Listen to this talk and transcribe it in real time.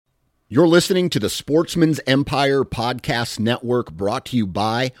You're listening to the Sportsman's Empire Podcast Network, brought to you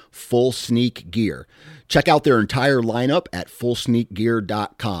by Full Sneak Gear. Check out their entire lineup at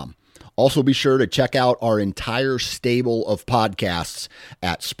fullsneakgear.com. Also be sure to check out our entire stable of podcasts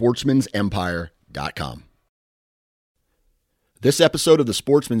at sportsmansempire.com. This episode of the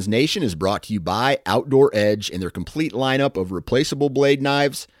Sportsman's Nation is brought to you by Outdoor Edge and their complete lineup of replaceable blade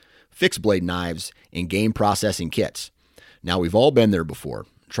knives, fixed blade knives, and game processing kits. Now, we've all been there before,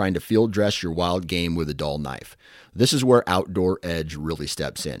 trying to field dress your wild game with a dull knife. This is where Outdoor Edge really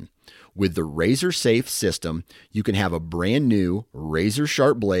steps in. With the Razor Safe system, you can have a brand new razor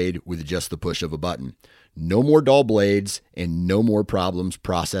sharp blade with just the push of a button. No more dull blades and no more problems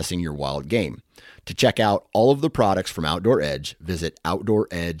processing your wild game. To check out all of the products from Outdoor Edge, visit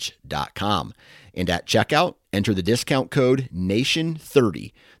OutdoorEdge.com. And at checkout, enter the discount code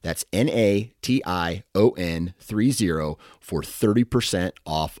NATION30. That's NATION 30 for 30%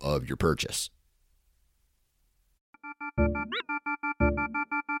 off of your purchase.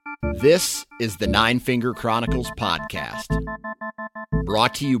 This is the Nine Finger Chronicles podcast,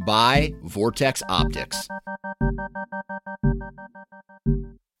 brought to you by Vortex Optics.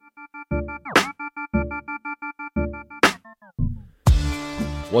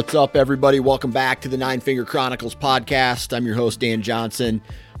 What's up, everybody? Welcome back to the Nine Finger Chronicles podcast. I'm your host, Dan Johnson,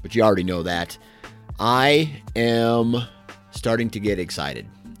 but you already know that. I am starting to get excited.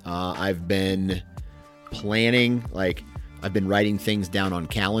 I've been planning, I've been writing things down on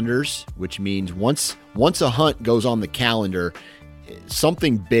calendars, which means once a hunt goes on the calendar,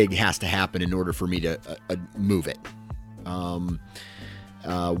 something big has to happen in order for me to move it.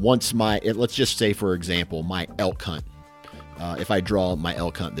 Let's just say, for example, my elk hunt. If I draw my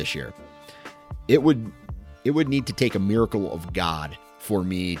elk hunt this year, it would need to take a miracle of God for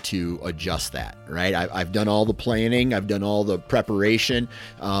me to adjust that, right? I've done all the planning. I've done all the preparation.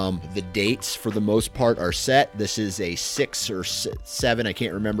 The dates, for the most part, are set. This is a 6 or 7, I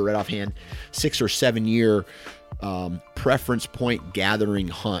can't remember right offhand, 6 or 7 year preference point gathering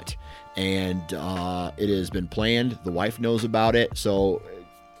hunt. And it has been planned. The wife knows about it. So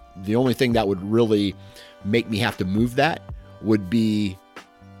the only thing that would really make me have to move that would be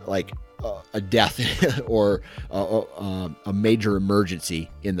like a death or a major emergency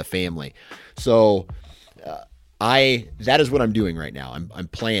in the family. So that is what I'm doing right now. I'm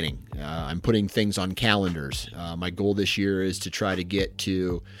planning. I'm putting things on calendars. My goal this year is to try to get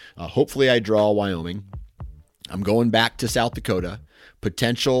to, hopefully I draw Wyoming. I'm going back to South Dakota,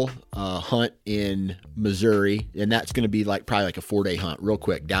 potential hunt in Missouri. And that's going to be probably a 4-day hunt, real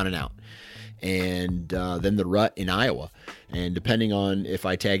quick, down and out. And then the rut in Iowa. And depending on if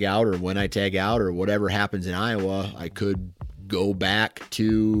I tag out or when I tag out or whatever happens in Iowa, I could go back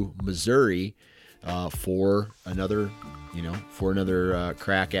to Missouri for another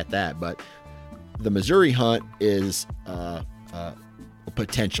crack at that. But the Missouri hunt is a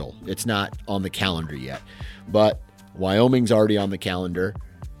potential. It's not on the calendar yet. But Wyoming's already on the calendar.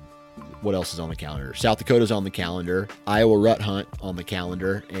 What else is on the calendar? South Dakota's on the calendar. Iowa rut hunt on the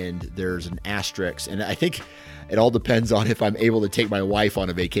calendar, and there's an asterisk. And I think it all depends on if I'm able to take my wife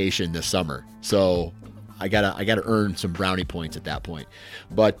on a vacation this summer. So I gotta earn some brownie points at that point.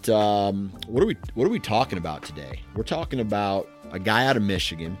 But what are we talking about today? We're talking about a guy out of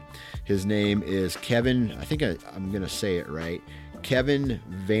Michigan. His name is Kevin. I think I'm gonna say it right. Kevin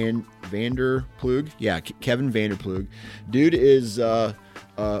Vanderploeg. Yeah, Kevin Vanderploeg. Dude is a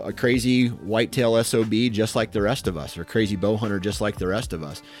crazy whitetail SOB just like the rest of us, or crazy bow hunter just like the rest of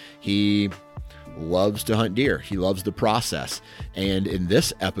us. He loves to hunt deer. He loves the process. And in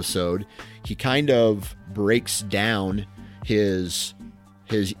this episode, he kind of breaks down his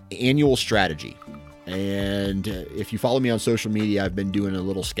annual strategy. And if you follow me on social media, I've been doing a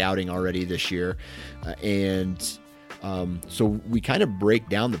little scouting already this year. So we kind of break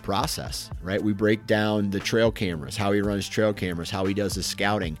down the process, right? We break down the trail cameras, how he runs trail cameras, how he does his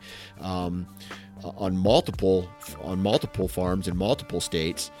scouting on multiple farms in multiple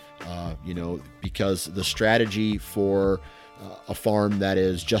states, because the strategy for a farm that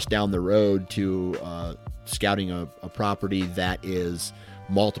is just down the road to scouting a property that is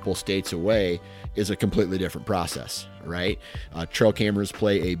multiple states away is a completely different process, right? Trail cameras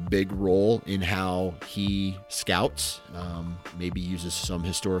play a big role in how he scouts. Maybe uses some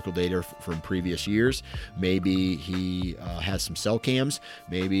historical data from previous years. Maybe he has some cell cams.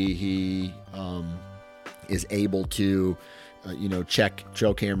 Maybe he is able to check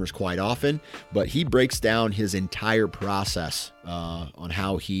trail cameras quite often, but he breaks down his entire process on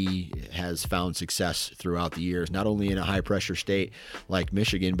how he has found success throughout the years, not only in a high pressure state like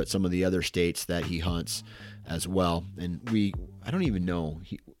Michigan, but some of the other states that he hunts as well. And I don't even know,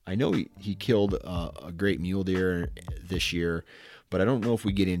 I know he killed a great mule deer this year, but I don't know if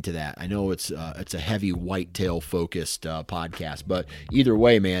we get into that. I know it's a heavy whitetail focused podcast, but either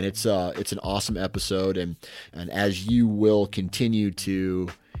way, man, it's an awesome episode, and as you will continue to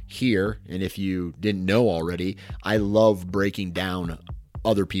hear, and if you didn't know already, I love breaking down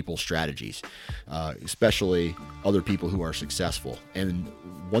other people's strategies, especially other people who are successful. And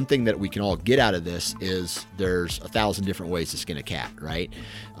one thing that we can all get out of this is there's 1,000 different ways to skin a cat, right?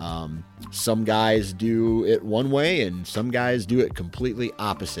 Some guys do it one way and some guys do it completely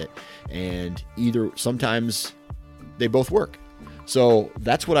opposite. And sometimes they both work. So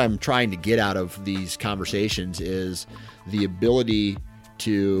that's what I'm trying to get out of these conversations, is the ability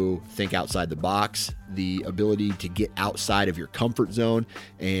to think outside the box, the ability to get outside of your comfort zone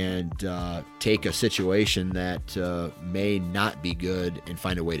and take a situation that may not be good and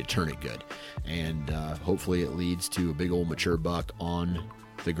find a way to turn it good. And hopefully it leads to a big old mature buck on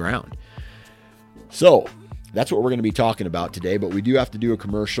the ground. So that's what we're going to be talking about today, but we do have to do a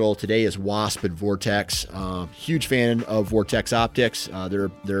commercial. Today is Wasp and Vortex. Huge fan of Vortex Optics.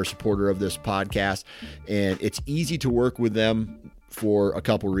 They're a supporter of this podcast, and it's easy to work with them for a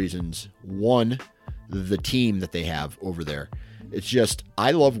couple reasons. One, the team that they have over there. It's just,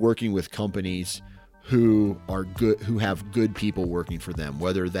 I love working with companies who are good, who have good people working for them,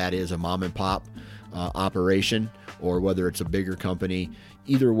 whether that is a mom and pop operation or whether it's a bigger company.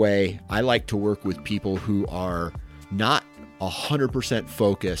 Either way, I like to work with people who are not 100%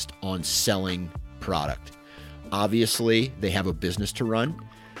 focused on selling product. Obviously, they have a business to run,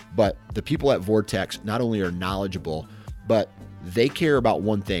 but the people at Vortex not only are knowledgeable, but they care about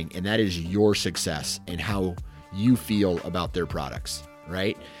one thing, and that is your success and how you feel about their products,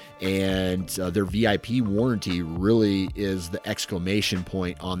 right? And their VIP warranty really is the exclamation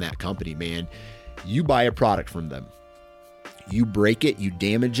point on that company, man. You buy a product from them, you break it, you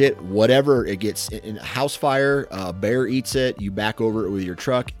damage it, whatever, it gets in a house fire, a bear eats it, you back over it with your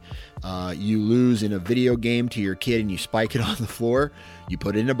truck, you lose in a video game to your kid and you spike it on the floor, you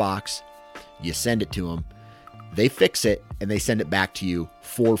put it in a box, you send it to them, they fix it, and they send it back to you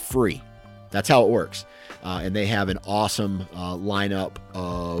for free. That's how it works. And they have an awesome lineup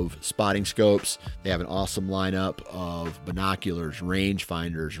of spotting scopes. They have an awesome lineup of binoculars, range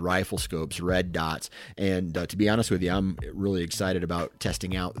finders, rifle scopes, red dots. And to be honest with you, I'm really excited about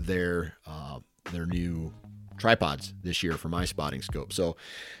testing out their new tripods this year for my spotting scope. So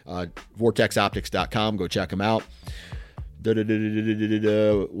vortexoptics.com, go check them out.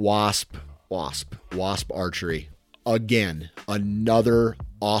 Wasp Archery. Again, another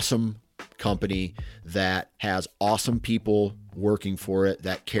awesome company that has awesome people working for it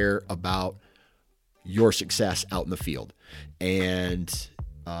that care about your success out in the field. And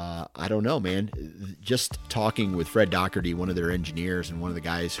I don't know, man, just talking with Fred Doherty, one of their engineers and one of the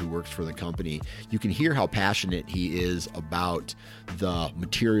guys who works for the company, you can hear how passionate he is about the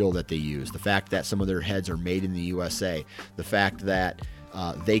material that they use, the fact that some of their heads are made in the USA, the fact that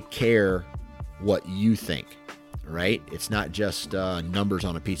they care what you think, right? It's not just numbers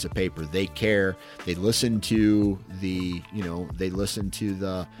on a piece of paper. They care. They listen to the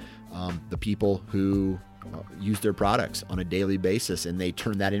people who use their products on a daily basis, and they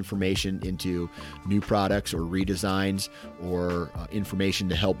turn that information into new products or redesigns or information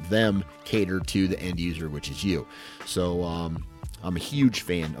to help them cater to the end user, which is you. So I'm a huge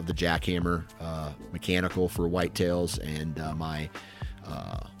fan of the Jackhammer mechanical for whitetails and my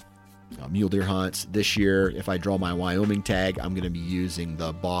mule deer hunts. This year, if I draw my Wyoming tag, I'm going to be using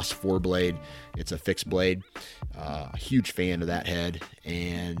the Boss 4-blade. It's a fixed blade. A huge fan of that head,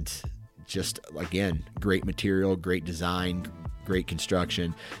 and just, again, great material, great design, great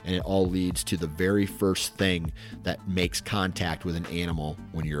construction, and it all leads to the very first thing that makes contact with an animal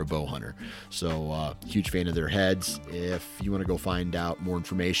when you're a bow hunter. So huge fan of their heads. If you want to go find out more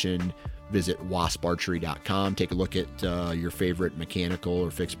information, visit wasparchery.com. Take a look at your favorite mechanical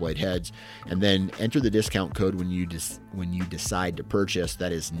or fixed blade heads, and then enter the discount code when you decide to purchase.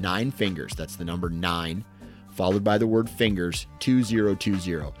 That is 9 fingers. That's the number 9 followed by the word fingers,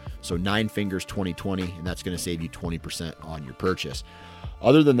 2020. So 9 fingers 2020, and that's going to save you 20% on your purchase.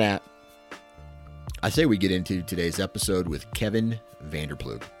 Other than that, I say we get into today's episode with Kevin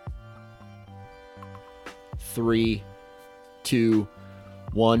Vanderploeg. 3, 2,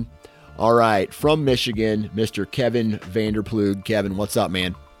 1. All right, from Michigan, Mr. Kevin Vanderploeg. Kevin, what's up,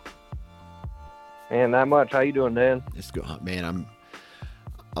 man? Man, not much. How you doing, Dan? It's good, man. I'm,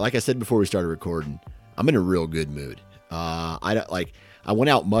 like I said before we started recording, I'm in a real good mood. I went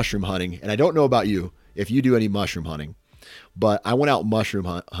out mushroom hunting, and I don't know about you, if you do any mushroom hunting, but I went out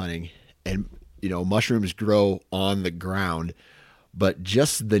mushroom hunting, and mushrooms grow on the ground, but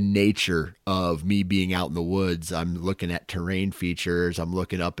just the nature of me being out in the woods, I'm looking at terrain features, I'm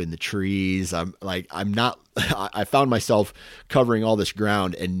looking up in the trees. I found myself covering all this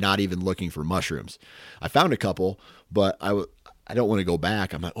ground and not even looking for mushrooms. I found a couple, but I don't want to go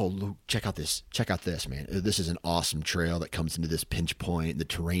back. I'm like, oh, Luke, check out this, man. This is an awesome trail that comes into this pinch point. The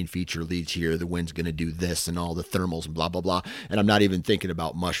terrain feature leads here. The wind's going to do this and all the thermals and blah, blah, blah. And I'm not even thinking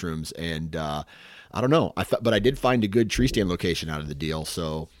about mushrooms. And I don't know. But I did find a good tree stand location out of the deal.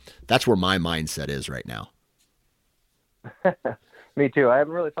 So that's where my mindset is right now. Me too. I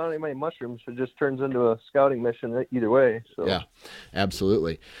haven't really found any many mushrooms. It just turns into a scouting mission either way. So yeah,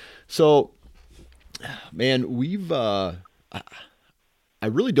 absolutely. So, man, I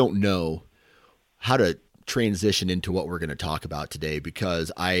really don't know how to transition into what we're going to talk about today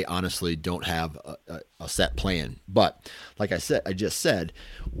because I honestly don't have a set plan. But like I just said,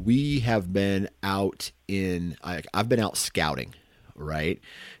 we have been out I've been out scouting, right?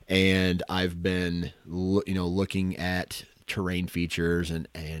 And I've been, looking at terrain features and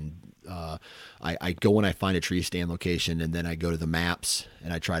I go when I find a tree stand location, and then I go to the maps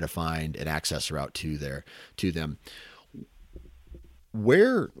and I try to find an access route to them.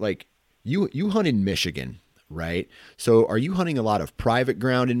 Where, like, you hunt in Michigan, right? So are you hunting a lot of private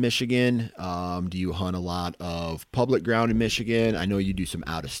ground in Michigan? Do you hunt a lot of public ground in Michigan? I know you do some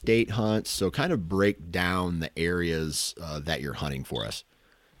out of state hunts, so kind of break down the areas that you're hunting for us.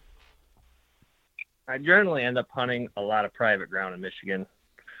 I generally end up hunting a lot of private ground in Michigan.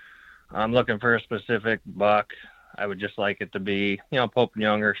 I'm looking for a specific buck. I would just like it to be, Pope and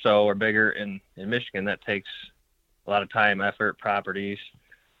Young or so or bigger. In Michigan, that takes a lot of time, effort, properties.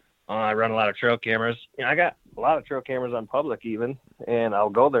 I run a lot of trail cameras. I got a lot of trail cameras on public even, and I'll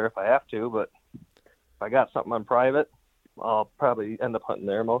go there if I have to. But if I got something on private, I'll probably end up hunting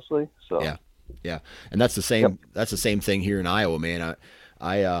there mostly. So yeah, and that's the same. Yep. That's the same thing here in Iowa, man.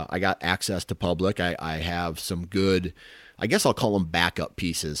 I got access to public. I have some good, I guess I'll call them backup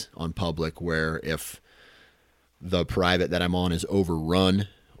pieces on public, where if the private that I'm on is overrun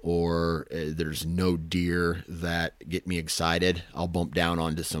or there's no deer that get me excited, I'll bump down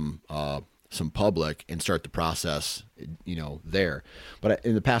onto some public and start the process, there. But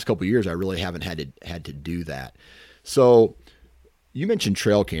in the past couple of years, I really haven't had to do that. So you mentioned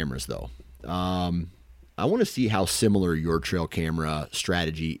trail cameras, though. I want to see how similar your trail camera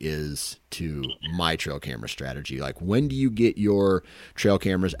strategy is to my trail camera strategy. Like, when do you get your trail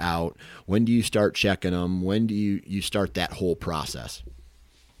cameras out? When do you start checking them? When do you start that whole process?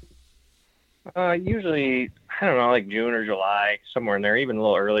 Usually, I don't know, like June or July, somewhere in there, even a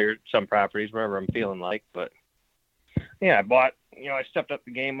little earlier, some properties, wherever I'm feeling like. But yeah, I bought, I stepped up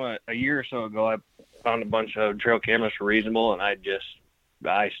the game a year or so ago. I found a bunch of trail cameras for reasonable, and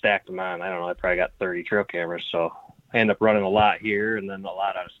I stacked them on. I don't know, I probably got 30 trail cameras. So I end up running a lot here and then a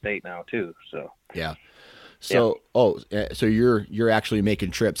lot out of state now too. So yeah. So, yeah. So you're actually making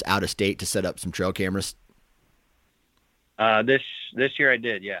trips out of state to set up some trail cameras? This year I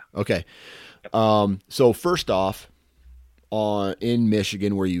did. Yeah. Okay. So first off, in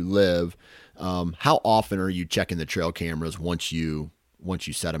Michigan where you live, how often are you checking the trail cameras once you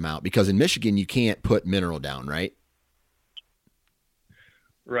set them out? Because in Michigan you can't put mineral down, right?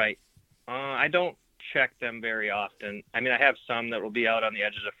 Right. I don't check them very often. I mean, I have some that will be out on the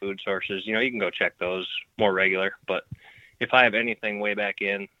edges of food sources. You can go check those more regular. But if I have anything way back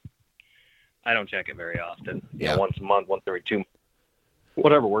in, I don't check it very often. Yeah. Once a month, once every 2 months,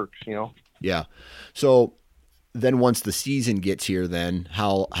 whatever works. Yeah. So then once the season gets here, then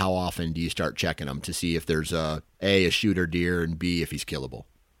how often do you start checking them to see if there's a shooter deer, and B, if he's killable?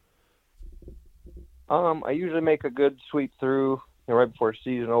 I usually make a good sweep through, right before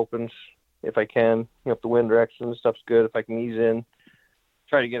season opens, if I can. If the wind direction and stuff's good, if I can ease in,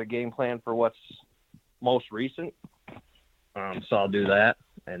 try to get a game plan for what's most recent. So I'll do that,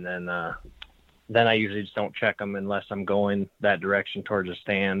 and then I usually just don't check them unless I'm going that direction towards a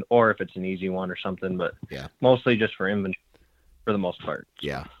stand, or if it's an easy one or something. But yeah, mostly just for inventory for the most part.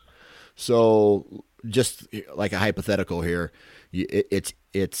 Yeah. So just like a hypothetical here, it's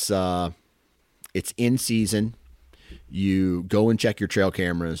in season. You go and check your trail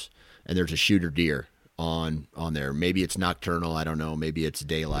cameras, and there's a shooter deer on there. Maybe it's nocturnal. I don't know. Maybe it's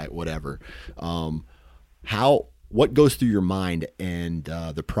daylight, whatever. What goes through your mind and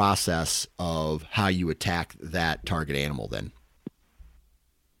the process of how you attack that target animal then?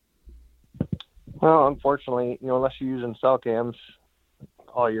 Well, unfortunately, unless you're using cell cams,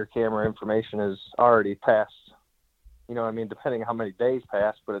 all your camera information is already passed. Depending on how many days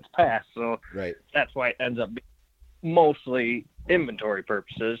pass, but it's passed. So right. That's why it ends up being mostly inventory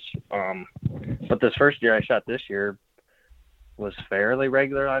purposes. But this first year I shot this year, was fairly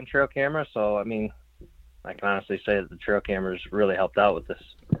regular on trail camera. So, I mean, I can honestly say that the trail cameras really helped out with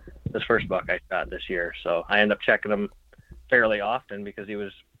this first buck I shot this year. So I ended up checking him fairly often because he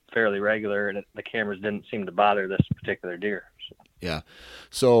was fairly regular, and the cameras didn't seem to bother this particular deer. So. Yeah.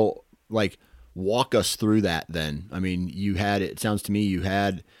 So, like, walk us through that then. I mean, it sounds to me you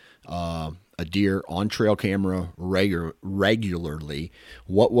had a deer on trail camera regularly.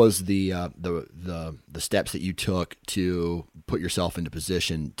 What was the steps that you took to put yourself into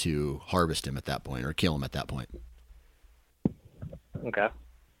position to harvest him at that point or kill him at that point? Okay.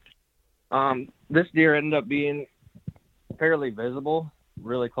 This deer ended up being fairly visible,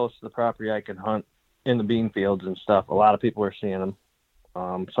 really close to the property I could hunt in the bean fields and stuff. A lot of people were seeing him.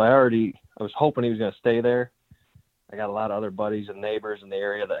 So I was hoping he was going to stay there. I got a lot of other buddies and neighbors in the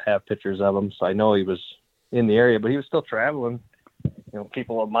area that have pictures of him. So I know he was in the area, but he was still traveling.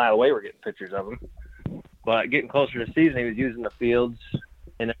 People a mile away were getting pictures of him. But getting closer to season, he was using the fields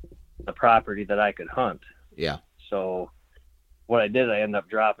and the property that I could hunt. Yeah. So what I did, I ended up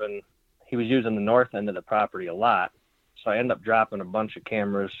dropping, he was using the north end of the property a lot. So I ended up dropping a bunch of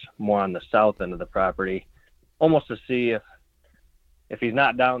cameras more on the south end of the property, almost to see if he's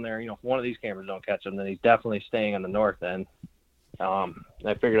not down there, if one of these cameras don't catch him, then he's definitely staying on the north end.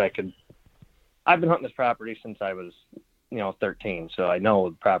 I figured I've been hunting this property since I was, 13. So I know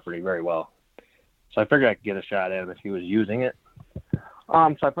the property very well. So I figured I could get a shot at him if he was using it.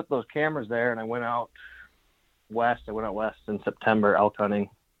 So I put those cameras there and I went out west. I went out west in September elk hunting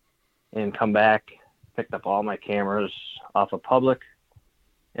and come back, picked up all my cameras off of public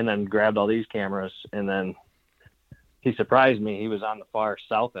and then grabbed all these cameras. And then he surprised me. He was on the far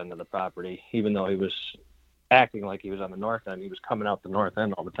south end of the property, even though he was acting like he was on the north end. He was coming out the north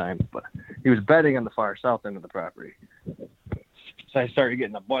end all the time, but he was bedding on the far south end of the property. So I started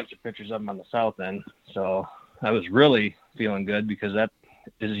getting a bunch of pictures of him on the south end. So I was really feeling good because that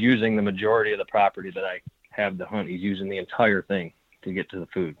is using the majority of the property that I have to hunt. He's using the entire thing to get to the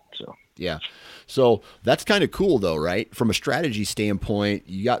food. So yeah. So that's kind of cool though, right? From a strategy standpoint,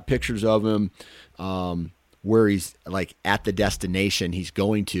 you got pictures of him, where he's like at the destination he's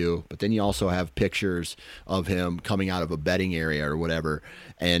going to, but then you also have pictures of him coming out of a bedding area or whatever.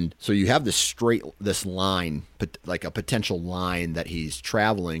 And so you have this line, like a potential line that he's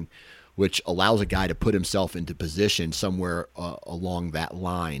traveling, which allows a guy to put himself into position somewhere along that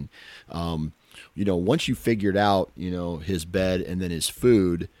line. Once you figured out, his bed and then his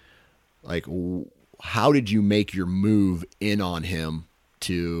food, like how did you make your move in on him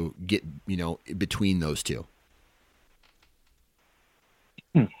to get, between those two?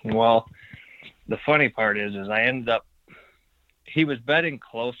 Well, the funny part is I ended up, he was bedding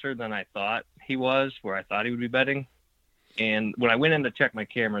closer than I thought he was, where I thought he would be bedding. And when I went in to check my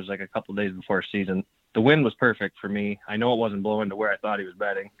cameras, like a couple of days before season, the wind was perfect for me. I know it wasn't blowing to where I thought he was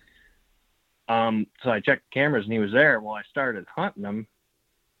bedding. So I checked the cameras and he was there. Well, I started hunting him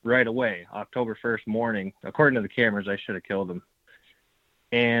right away, October 1st morning. According to the cameras, I should have killed him.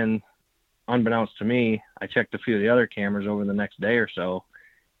 And unbeknownst to me, I checked a few of the other cameras over the next day or so.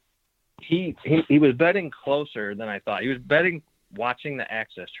 He was bedding closer than I thought. He was bedding watching the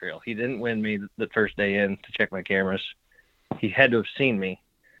access trail. He didn't win me the first day in to check my cameras. He had to have seen me.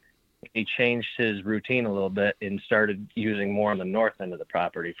 He changed his routine a little bit and started using more on the north end of the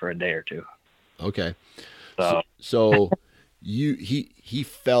property for a day or two. Okay. So he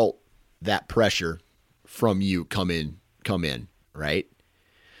felt that pressure from you come in, right?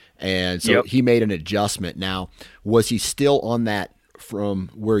 And so he made an adjustment. Now, was he still on that from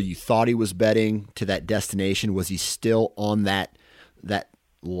where you thought he was bedding to that destination? Was he still on that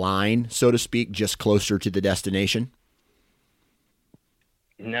line, so to speak, just closer to the destination?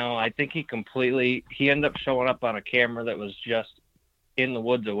 No, I think he ended up showing up on a camera that was just in the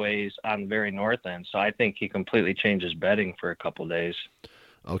woods a ways on the very north end. So I think he completely changed his bedding for a couple of days.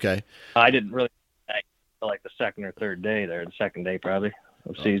 Okay. I didn't really like the second or third day there, the second day probably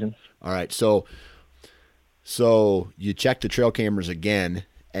of season. All right. So you checked the trail cameras again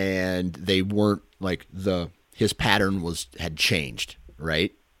and they weren't like his pattern had changed,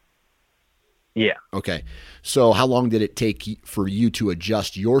 right? Yeah. Okay. So how long did it take for you to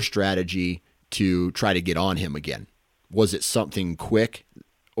adjust your strategy to try to get on him again? Was it something quick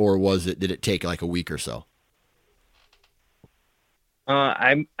or did it take like a week or so?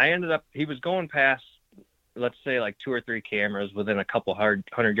 I ended up, he was going past, let's say like 2 or 3 cameras within a couple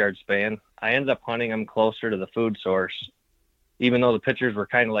 100-yard span. I ended up hunting him closer to the food source, even though the pictures were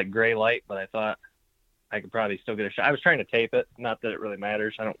kind of like gray light, but I thought I could probably still get a shot. I was trying to tape it. Not that it really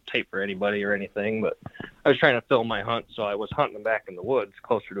matters. I don't tape for anybody or anything, but I was trying to film my hunt. So I was hunting him back in the woods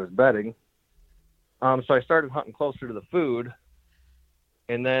closer to his bedding. So I started hunting closer to the food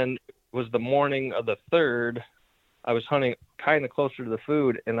And then it was the morning of the 3rd. I was hunting kind of closer to the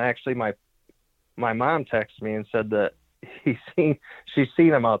food, and actually my mom texted me and said that she's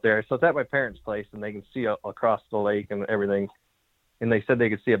seen him out there. So it's at my parents' place, and they can see across the lake and everything. And they said they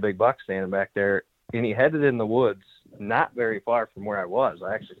could see a big buck standing back there, and he headed in the woods, not very far from where I was.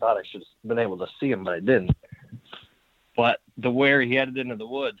 I actually thought I should have been able to see him, but I didn't. But where he headed into the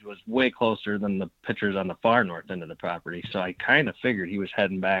woods was way closer than the pictures on the far north end of the property. So I kind of figured he was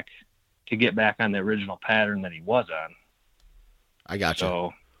heading back to get back on the original pattern that he was on. I got you.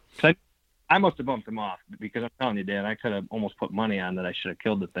 So I must have bumped him off, because I'm telling you, Dan, I could have almost put money on that I should have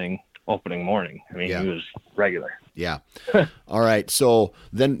killed the thing opening morning. I mean, He was regular. Yeah. All right. So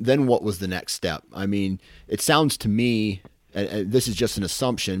then what was the next step? I mean, it sounds to me, and this is just an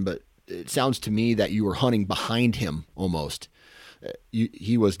assumption, but it sounds to me that you were hunting behind him almost.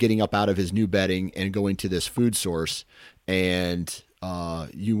 He was getting up out of his new bedding and going to this food source, and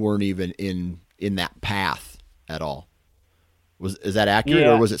you weren't even in that path at all. Is that accurate,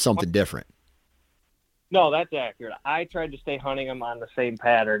 or was it something different? No, that's accurate. I tried to stay hunting him on the same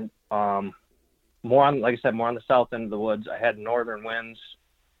pattern. More on, like I said, more on the south end of the woods. I had northern winds,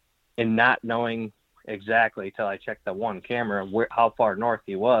 and not knowing exactly till I checked the one camera how far north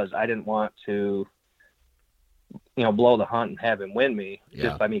he was, I didn't want to, blow the hunt and have him win me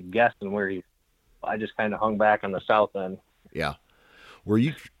just by me guessing where I just kind of hung back on the south end. Yeah. Were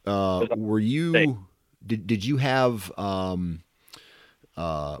you did you have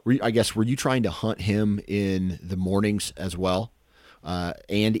were you trying to hunt him in the mornings as well,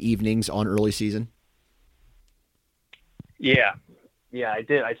 and evenings on early season? Yeah, I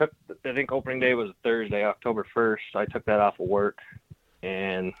did. I think opening day was Thursday, October 1st. I took that off of work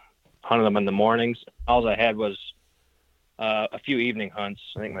and hunted them in the mornings. All I had was a few evening hunts.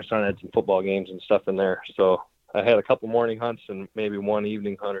 I think my son had some football games and stuff in there. So I had a couple morning hunts and maybe one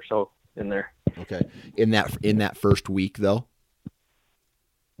evening hunt or so in there. Okay. In that first week, though?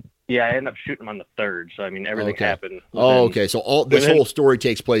 Yeah, I ended up shooting them on the 3rd. So, I mean, everything happened. Okay. So this whole story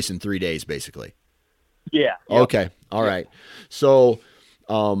takes place in 3 days, basically. Yeah. Yep. Okay. All right. So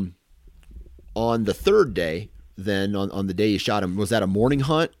on the 3rd day, then on the day you shot him, was that a morning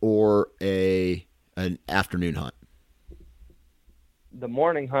hunt or an afternoon hunt? The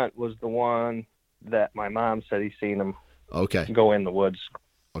morning hunt was the one that my mom said he seen him go in the woods.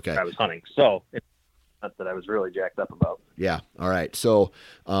 Okay. I was hunting. So it's not that I was really jacked up about. Yeah. All right. So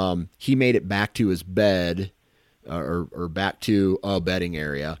he made it back to his bed or back to a bedding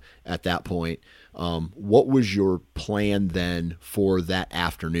area at that point. What was your plan then for that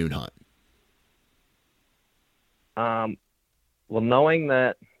afternoon hunt? Well, knowing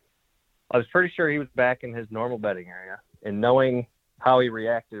that I was pretty sure he was back in his normal bedding area, and knowing how he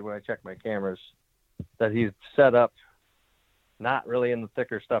reacted when I checked my cameras, that he's set up not really in the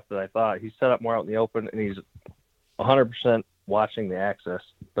thicker stuff that I thought. He's set up more out in the open, and he's 100% watching the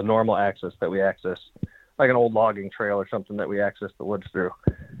normal access that we access, like an old logging trail or something that we access the woods through.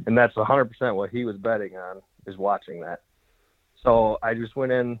 And that's 100% what he was betting on, is watching that. So I just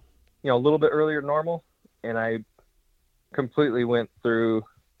went in, a little bit earlier than normal, and I completely went through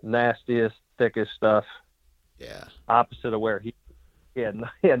nastiest, thickest stuff. Yeah. Opposite of where he had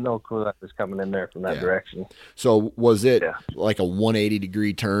no clue that was coming in there from that direction. So was it like a 180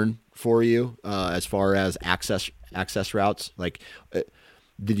 degree turn for you as far as access routes? Like,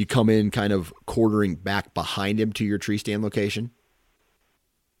 did you come in kind of quartering back behind him to your tree stand location?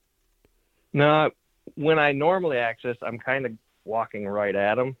 No, when I normally access, I'm kind of walking right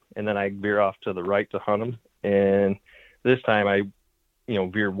at him, and then I veer off to the right to hunt him. And this time I,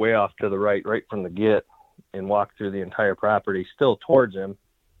 veered way off to the right from the get, and walked through the entire property still towards him.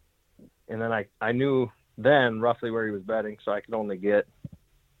 And then I knew then roughly where he was bedding, so I could only get,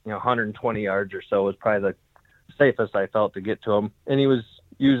 120 yards or so was probably the safest I felt to get to him. And he was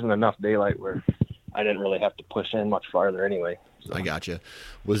using enough daylight where I didn't really have to push in much farther anyway. So. I gotcha.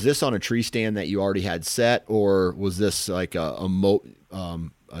 Was this on a tree stand that you already had set, or was this like a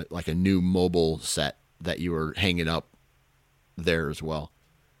new mobile set that you were hanging up there as well?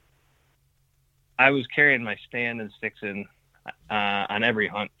 I was carrying my stand and sticks in on every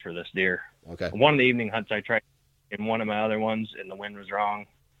hunt for this deer. Okay. One of the evening hunts I tried in one of my other ones, and the wind was wrong,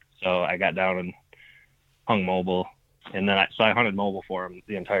 so I got down and hung mobile, and then I hunted mobile for him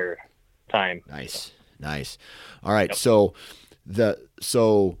the entire time. Nice. All right. Yep.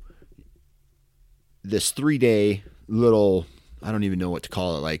 So this 3 day little I don't even know what to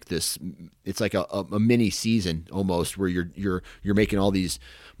call it. Like this, it's like a mini season almost, where you're making all these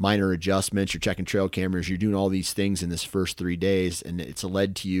minor adjustments. You're checking trail cameras. You're doing all these things in this first 3 days, and it's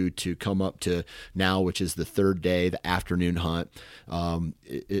led to you to come up to now, which is the third day, the afternoon hunt.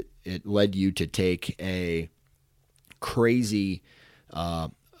 It led you to take a crazy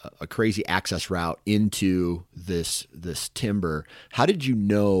access route into this timber. How did you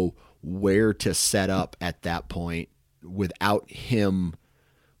know where to set up at that point without him,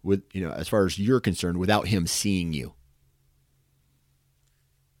 as far as you're concerned, without him seeing you?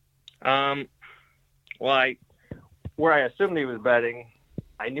 Well, where I assumed he was bedding,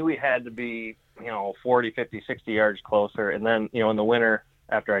 I knew he had to be, 40, 50, 60 yards closer. And then, in the winter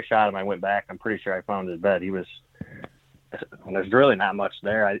after I shot him, I went back. I'm pretty sure I found his bed. There's really not much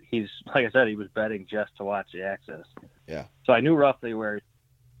there. He's, like I said, he was bedding just to watch the access. Yeah. So I knew roughly where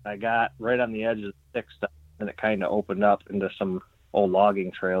I got right on the edge of the thick stuff, and it kind of opened up into some old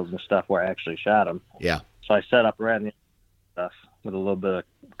logging trails and stuff where I actually shot him. Yeah. So I set up around the stuff with a little bit of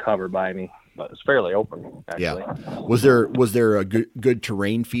cover by me, but it's fairly open, actually. Yeah. Was there a good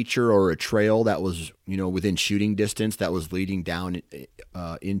terrain feature or a trail that was, within shooting distance that was leading down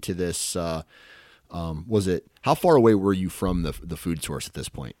into this? How far away were you from the food source at this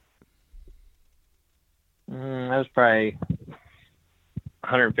point? I was probably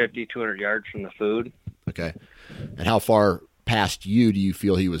 150, 200 yards from the food. Okay. And how far past you do you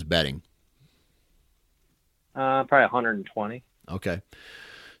feel he was bedding? Probably 120. Okay.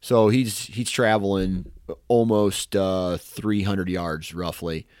 So he's traveling almost 300 yards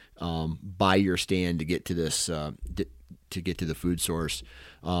roughly by your stand to get to this to get to the food source.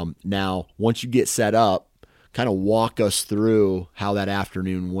 Now, once you get set up, kind of walk us through how that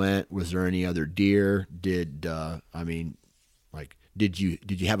afternoon went. Was there any other deer? Did you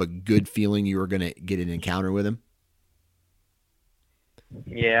have a good feeling you were going to get an encounter with him?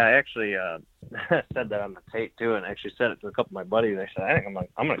 Yeah, I actually said that on the tape too, and actually said it to a couple of my buddies. I said, I think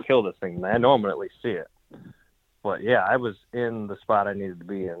I'm going to kill this thing, man. I know I'm going to at least see it. But yeah, I was in the spot I needed to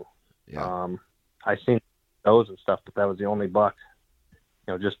be in. Yeah. I seen those and stuff, but that was the only buck.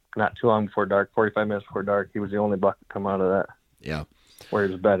 Just not too long before dark, 45 minutes before dark, he was the only buck to come out of that. Yeah. Where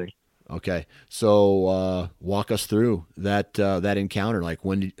he was bedding. Okay. So walk us through that encounter. Like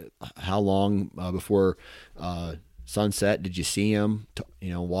how long before sunset did you see him?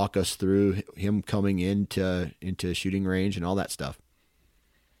 Walk us through him coming into shooting range and all that stuff.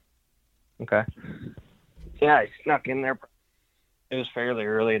 Okay. Yeah, I snuck in there. It was fairly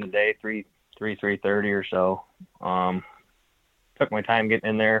early in the day, 3:30 or so. Took my time getting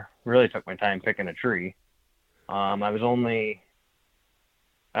in there. Really took my time picking a tree. I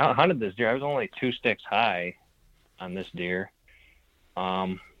hunted this deer. I was only 2 sticks high on this deer.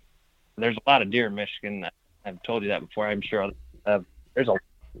 There's a lot of deer in Michigan. I've told you that before. I'm sure there's a lot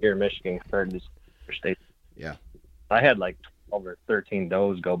of deer in Michigan compared to this state. Yeah. I had like 12 or 13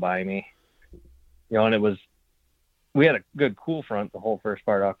 does go by me. And we had a good cool front the whole first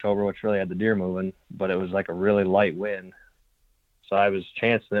part of October, which really had the deer moving, but it was like a really light wind. So I was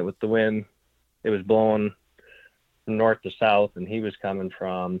chancing it with the wind. It was blowing from north to south, and he was coming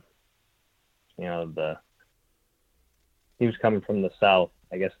from, he was coming from the south.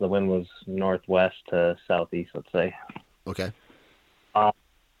 I guess the wind was northwest to southeast, let's say. Okay. And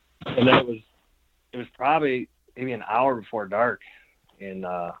then it was probably maybe an hour before dark, and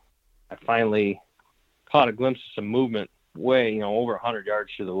I finally caught a glimpse of some movement way, over 100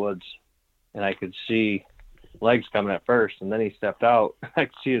 yards through the woods, and I could see legs coming at first, and then he stepped out. I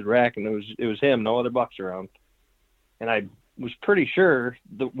could see his rack, and it was him, no other bucks around. And I was pretty sure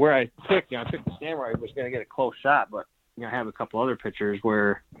where I picked, I picked the stand where I was going to get a close shot, but I have a couple other pictures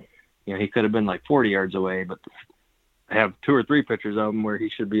where, he could have been like 40 yards away, but I have 2 or 3 pictures of him where he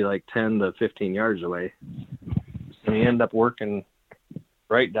should be like 10 to 15 yards away. And he ended up working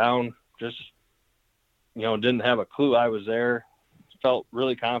right down, just, didn't have a clue I was there. Felt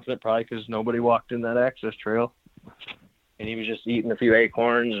really confident, probably because nobody walked in that access trail. And he was just eating a few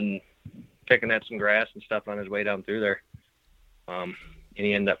acorns and picking at some grass and stuff on his way down through there. And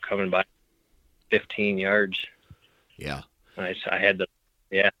he ended up coming by 15 yards. Yeah. And I had to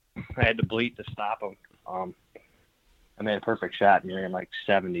bleat to stop him. I made a perfect shot near him, like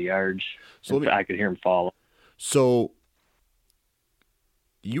 70 yards. So I could hear him fall. So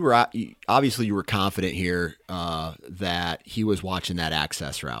you were confident here that he was watching that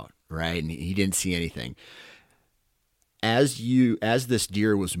access route, right? And he didn't see anything. As this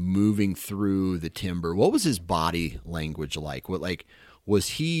deer was moving through the timber, what was his body language like? Was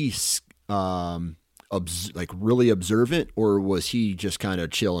he really observant, or was he just kind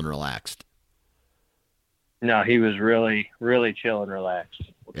of chill and relaxed? No, he was really, really chill and relaxed,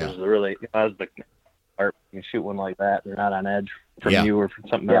 which Yeah. was really, that was the part. You can shoot one like that, they're not on edge from Yeah. you or from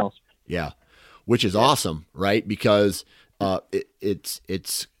something else. Yeah. Which is awesome, right? Because it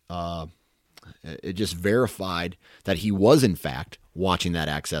just verified that he was in fact watching that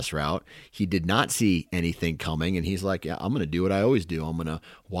access route. He did not see anything coming, and he's like, "Yeah, I'm going to do what I always do. I'm going to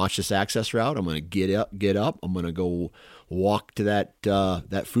watch this access route. I'm going to get up. I'm going to go walk to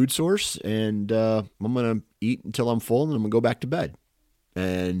that food source, and I'm going to eat until I'm full, and I'm going to go back to bed."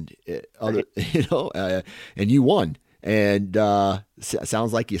 And and you won. And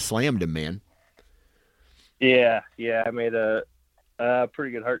sounds like you slammed him, man. Yeah, I made a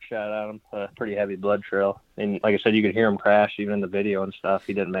pretty good heart shot on him, a pretty heavy blood trail. And like I said, you could hear him crash even in the video and stuff.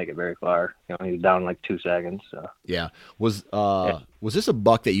 He didn't make it very far. He was down in like 2 seconds. So. Yeah. Was this a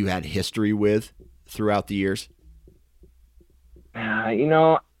buck that you had history with throughout the years? I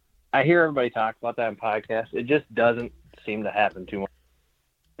hear everybody talk about that in podcasts. It just doesn't seem to happen too much.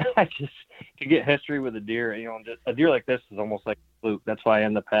 To get history with a deer, just a deer like this is almost like a fluke. That's why I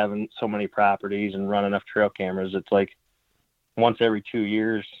end up having so many properties and run enough trail cameras. It's like once every 2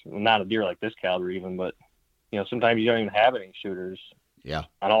 years, not a deer like this caliber even, but sometimes you don't even have any shooters. Yeah.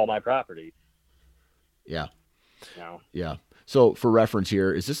 On all my properties. Yeah. Yeah. So for reference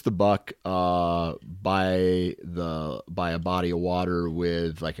here, is this the buck by a body of water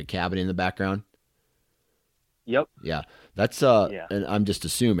with like a cabin in the background? Yep. Yeah. That's and I'm just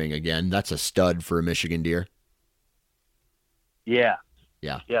assuming again, that's a stud for a Michigan deer. Yeah.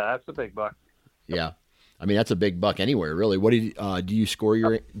 Yeah. Yeah, that's a big buck. Yeah. I mean, that's a big buck anywhere, really. What do you score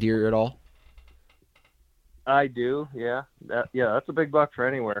your deer at all? I do. Yeah. That's a big buck for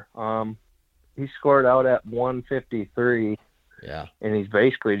anywhere. He scored out at 153. Yeah. And he's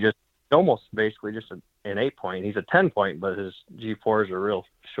basically just an 8-point. He's a 10-point, but his G4s are real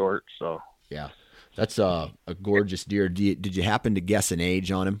short. So. Yeah. That's a gorgeous deer. Did you happen to guess an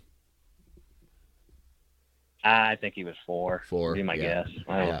age on him? I think he was 4. 4. Would be my guess.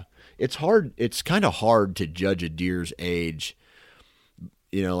 Yeah. It's hard. It's kind of hard to judge a deer's age.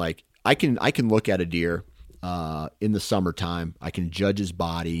 Like I can look at a deer in the summertime. I can judge his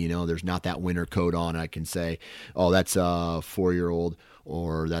body. There's not that winter coat on. I can say, oh, that's a 4-year-old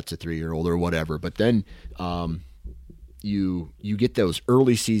or that's a 3-year-old or whatever. But then you get those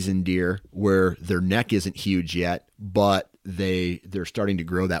early season deer where their neck isn't huge yet, but they're starting to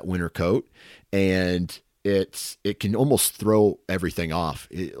grow that winter coat, and it can almost throw everything off.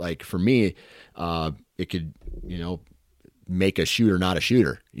 Like for me, it could make a shooter not a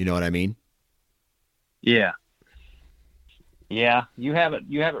shooter. You know what I mean? Yeah. Yeah, you have it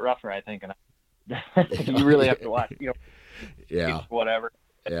rougher, I think, and you really have to watch. Yeah. Whatever.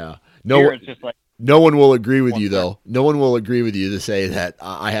 Yeah. Here it's just like. No one will agree with you, though. No one will agree with you to say that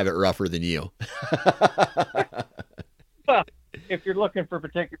I have it rougher than you. Well, if you're looking for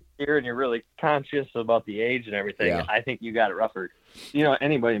particular deer and you're really conscious about the age and everything, Yeah. I think you got it rougher.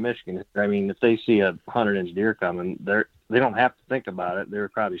 Anybody in Michigan, I mean, if they see a 100-inch deer coming, they don't have to think about it. They're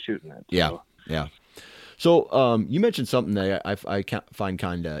probably shooting it. Yeah, so. yeah. So you mentioned something that I find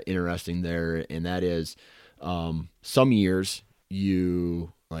kind of interesting there, and that is some years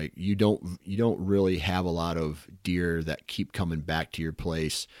you don't really have a lot of deer that keep coming back to your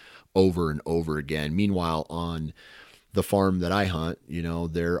place over and over again. Meanwhile, on the farm that I hunt,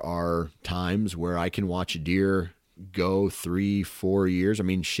 there are times where I can watch a deer go 3-4 years. I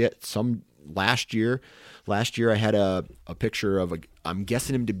mean, some last year I had a picture of I'm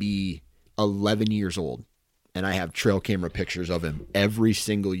guessing him to be 11 years old. And I have trail camera pictures of him every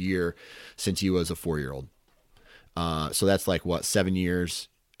single year since he was a 4-year-old. So that's like what, 7 years,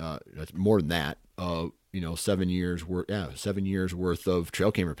 that's more than that. 7 years worth, 7 years worth of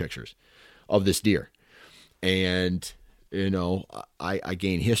trail camera pictures of this deer. And, I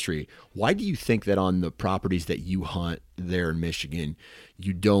gain history. Why do you think that on the properties that you hunt there in Michigan,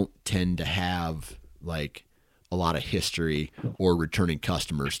 you don't tend to have like a lot of history or returning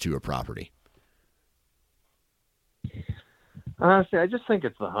customers to a property? Honestly, I just think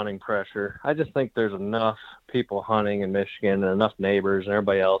it's the hunting pressure. I just think there's enough people hunting in Michigan and enough neighbors and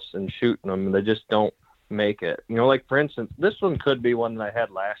everybody else and shooting them, and they just don't make it. Like for instance, this one could be one that I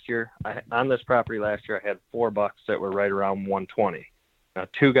had last year. On this property last year, I had 4 bucks that were right around 120. Now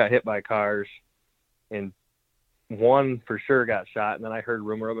 2 got hit by cars, and 1 for sure got shot, and then I heard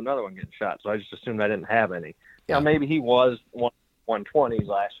rumor of another one getting shot, so I just assumed I didn't have any. Maybe he was 120s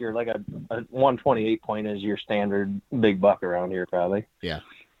last year. Like a 128 point is your standard big buck around here, probably. Yeah.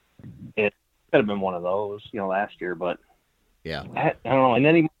 It could have been one of those, last year, but yeah, I don't know. And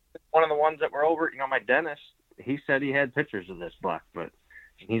then one of the ones that were over, my dentist, he said he had pictures of this buck, but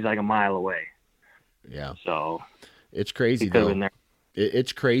he's like a mile away. Yeah. So It's crazy he could have though. been there.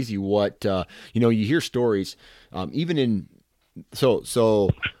 It's crazy what, you hear stories, even in, so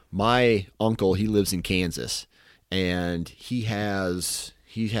my uncle, he lives in Kansas, and he has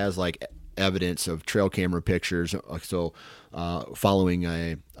like evidence of trail camera pictures. Following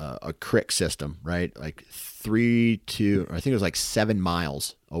a creek system, right? Like 3 to, I think it was like 7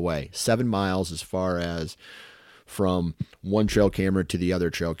 miles away, 7 miles as far as from one trail camera to the other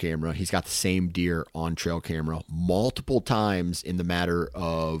trail camera. He's got the same deer on trail camera multiple times in the matter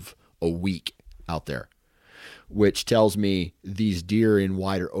of a week out there, which tells me these deer in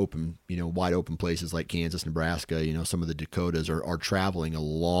wide open places like Kansas, Nebraska, some of the Dakotas are traveling a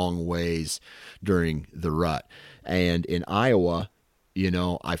long ways during the rut. And in Iowa,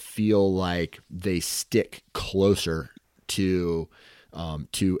 I feel like they stick closer to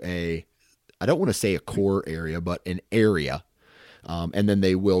a, I don't want to say a core area, but an area. And then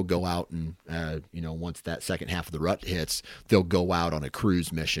they will go out and, once that second half of the rut hits, they'll go out on a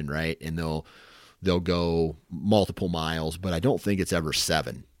cruise mission, right? And they'll go multiple miles, but I don't think it's ever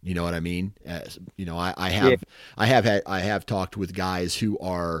 7. You know what I mean? I have talked with guys who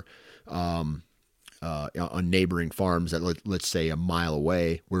are on neighboring farms that let's say a mile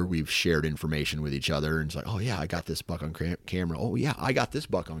away, where we've shared information with each other, and it's like, oh yeah, I got this buck on camera. Oh yeah, I got this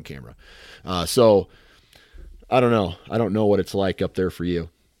buck on camera. So I don't know. I don't know what it's like up there for you.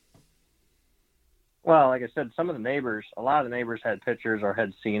 Well, like I said, a lot of the neighbors had pictures or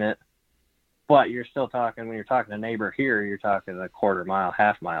had seen it, but you're still talking, when you're talking to a neighbor here, you're talking a quarter mile,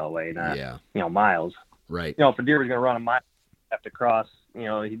 half mile away, not, miles. Right. If a deer was going to run a mile, have to cross,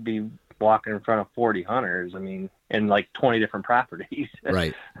 he'd be walking in front of 40 hunters. I mean, in like 20 different properties.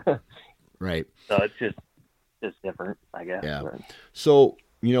 Right. Right. So it's just different, I guess. Yeah. But. So,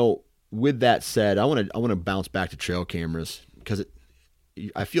 with that said, I want to bounce back to trail cameras, because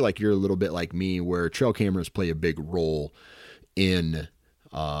I feel like you're a little bit like me, where trail cameras play a big role in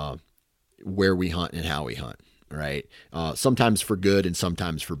where we hunt and how we hunt, right? Sometimes for good and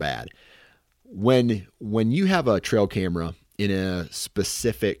sometimes for bad. When you have a trail camera in a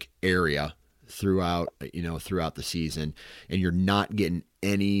specific area throughout the season, and you're not getting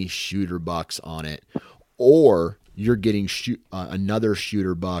any shooter bucks on it, or you're getting another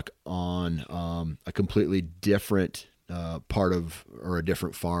shooter buck on a completely different part of, or a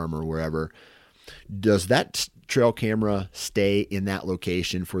different farm or wherever, does that trail camera stay in that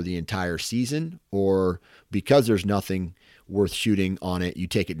location for the entire season? Or because there's nothing worth shooting on it, you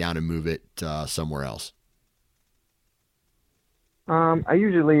take it down and move it somewhere else? I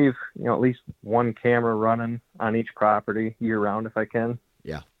usually leave, at least one camera running on each property year round if I can.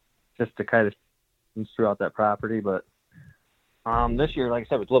 Yeah. Just to kind of throughout that property. But this year, like I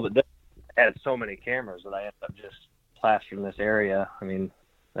said, it was a little bit different. I had so many cameras that I ended up just plastering this area. I mean,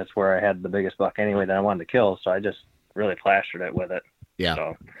 that's where I had the biggest buck anyway that I wanted to kill. So I just really plastered it with it. Yeah.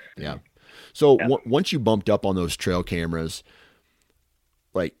 So, yeah. So once you bumped up on those trail cameras,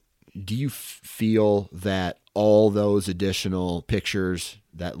 like, do you feel that all those additional pictures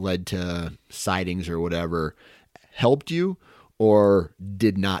that led to sightings or whatever helped you, or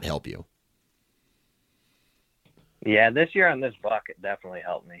did not help you? Yeah, this year on this buck, it definitely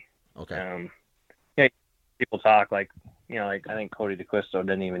helped me. Okay. People talk like I think Cody DeQuisto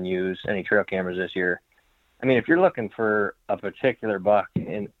didn't even use any trail cameras this year. I mean, if you're looking for a particular buck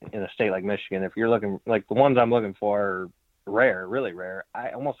in a state like Michigan, if you're looking, like the ones I'm looking for are rare, really rare,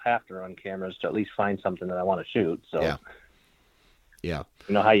 I almost have to run cameras to at least find something that I want to shoot. So yeah.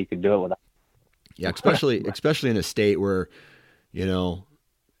 You know how you could do it without. Yeah. Especially in a state where, I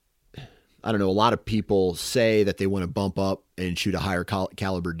don't know, a lot of people say that they want to bump up and shoot a higher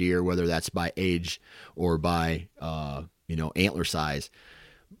caliber deer, whether that's by age or by, antler size.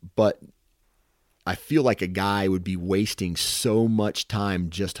 But I feel like a guy would be wasting so much time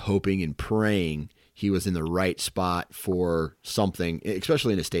just hoping and praying he was in the right spot for something,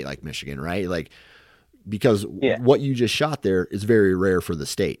 especially in a state like Michigan, right? Like, because what you just shot there is very rare for the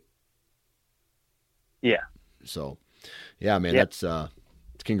state. Yeah. So, yeah, man, that's,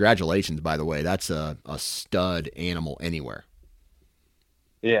 congratulations, by the way. That's a stud animal anywhere.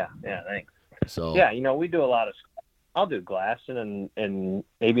 Yeah. Yeah. Thanks. So, we do a lot of, I'll do glassing and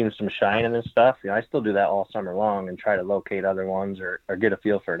maybe even some shining and stuff. I still do that all summer long and try to locate other ones or get a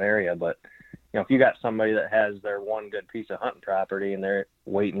feel for an area. But, if you got somebody that has their one good piece of hunting property and they're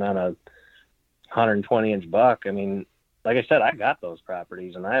waiting on a 120-inch buck, I mean, like I said, I got those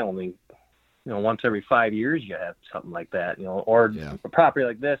properties, and I only, once every 5 years you have something like that, or a property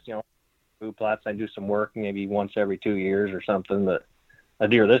like this, food plots, I do some work maybe once every 2 years or something. But a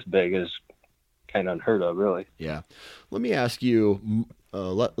deer this big is kind of unheard of, really. Yeah. Let me ask you a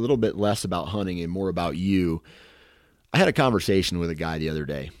little bit less about hunting and more about you. I had a conversation with a guy the other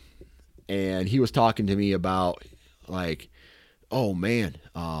day, and he was talking to me about like, oh man,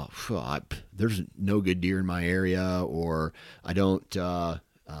 there's no good deer in my area, or I don't,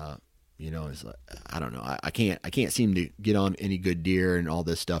 it's like, I don't know. I can't seem to get on any good deer and all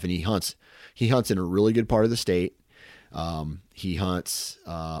this stuff. And he hunts in a really good part of the state. He hunts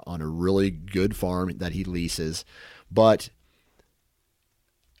on a really good farm that he leases. But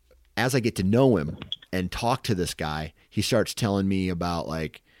as I get to know him and talk to this guy, he starts telling me about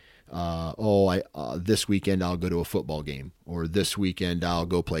like, this weekend I'll go to a football game, or this weekend I'll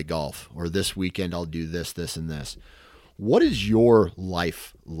go play golf, or this weekend I'll do this, this, and this. What is your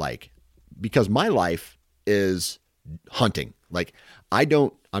life like? Because my life is hunting. Like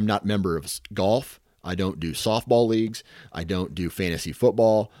I'm not a member of golf. I don't do softball leagues. I don't do fantasy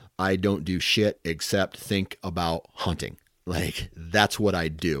football. I don't do shit except think about hunting. Like that's what I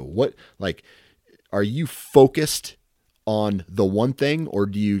do. Are you focused on the one thing, or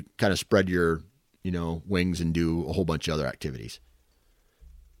do you kind of spread your, wings and do a whole bunch of other activities?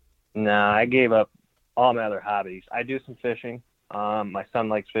 Nah, I gave up all my other hobbies. I do some fishing. My son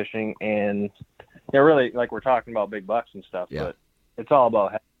likes fishing, and really, like we're talking about big bucks and stuff, yeah. But it's all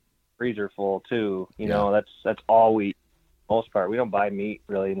about having a freezer full too. That's all we, most part. We don't buy meat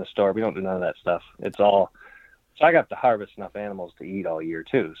really in the store. We don't do none of that stuff. It's all. So I got to harvest enough animals to eat all year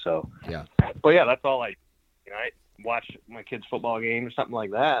too. So yeah. Well, yeah, that's all I watch my kids' football game or something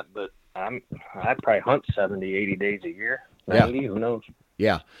like that. But I probably hunt 70, 80 days a year. 90, who knows?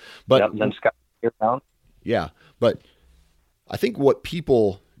 Yeah, but then scout year round. Yeah, but I think what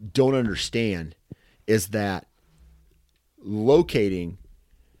people don't understand is that locating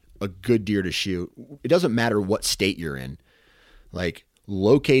a good deer to shoot, it doesn't matter what state you're in. Like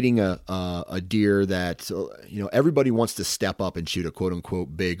locating a deer that, everybody wants to step up and shoot a quote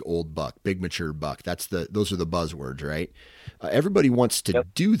unquote big old buck, big mature buck. Those are the buzzwords, right? Everybody wants to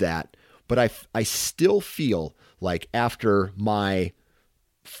do that, but I still feel like after my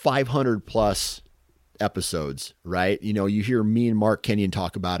 500 plus episodes, right? You hear me and Mark Kenyon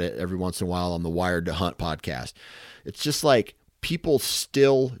talk about it every once in a while on the Wired to Hunt podcast. It's just like people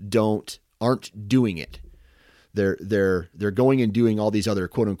still aren't doing it. They're going and doing all these other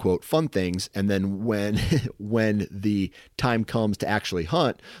quote unquote fun things, and then when the time comes to actually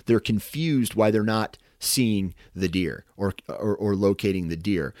hunt, they're confused why they're not seeing the deer or locating the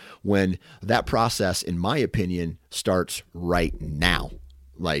deer, when that process, in my opinion, starts right now.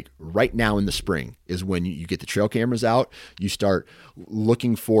 Like right now in the spring is when you get the trail cameras out, you start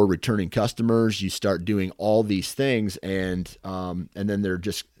looking for returning customers, you start doing all these things, and then they're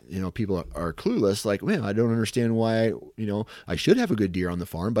just, people are clueless. Like, man, I don't understand why, I should have a good deer on the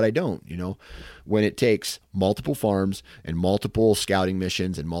farm, but I don't, when it takes multiple farms and multiple scouting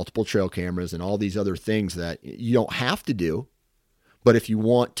missions and multiple trail cameras and all these other things that you don't have to do. But if you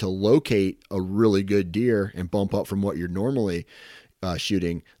want to locate a really good deer and bump up from what you're normally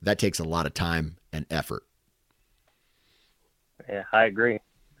shooting, that takes a lot of time and effort. Yeah, I agree.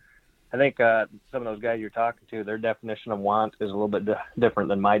 I think some of those guys you're talking to, their definition of want is a little bit different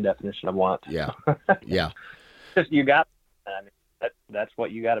than my definition of want. Yeah, yeah. Just that's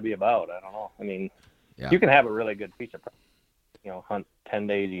what you got to be about. I don't know. Yeah. You can have a really good piece of, hunt 10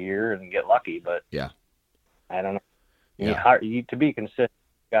 days a year and get lucky, but yeah, I don't know. Yeah. To be consistent,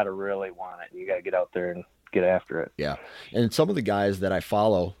 you got to really want it. You got to get out there and get after it. Yeah. And some of the guys that I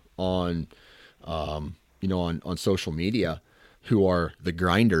follow on, on social media, who are the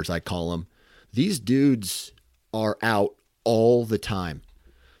grinders, I call them, these dudes are out all the time.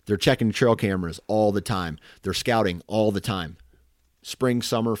 They're checking trail cameras all the time. They're scouting all the time. Spring,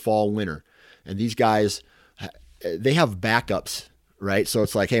 summer, fall, winter. And these guys, they have backups, right? So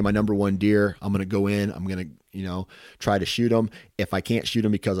it's like, hey, my number one deer, I'm going to go in, I'm going to, try to shoot him. If I can't shoot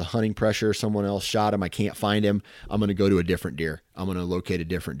him because of hunting pressure, someone else shot him, I can't find him, I'm going to go to a different deer. I'm going to locate a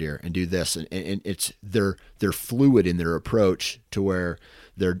different deer and do this. And it's, they're fluid in their approach to where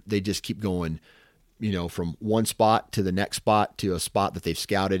they just keep going, from one spot to the next spot to a spot that they've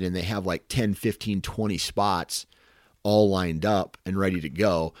scouted. And they have like 10, 15, 20 spots all lined up and ready to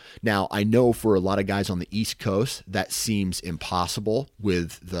go. Now, I know for a lot of guys on the East Coast, that seems impossible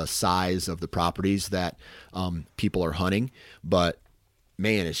with the size of the properties that people are hunting. But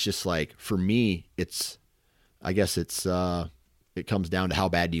man, it's just like, for me, it comes down to how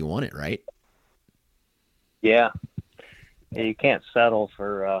bad do you want it, right? Yeah. You can't settle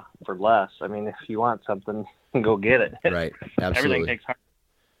for less. If you want something, go get it. Right. Absolutely. Everything takes hard.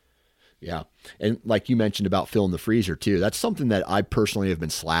 Yeah. And like you mentioned about filling the freezer too, that's something that I personally have been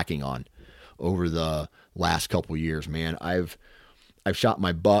slacking on over the last couple years, man. I've shot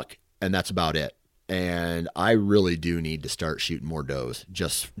my buck, and that's about it. And I really do need to start shooting more does,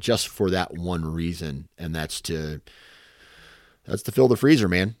 just for that one reason, and that's to fill the freezer,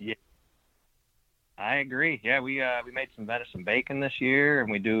 man. Yeah, I agree. Yeah, we made some venison bacon this year,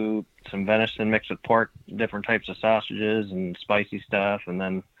 and we do some venison mixed with pork, different types of sausages and spicy stuff, and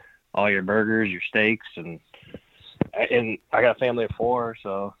then all your burgers, your steaks, and I got a family of 4,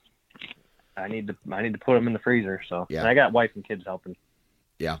 so I need to put them in the freezer. So yeah, and I got wife and kids helping.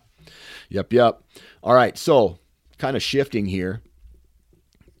 Yeah. Yep. All right. So kind of shifting here,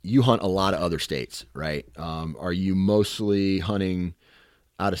 you hunt a lot of other states, right? Are you mostly hunting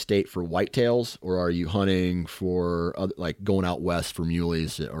out of state for whitetails, or are you hunting for like going out west for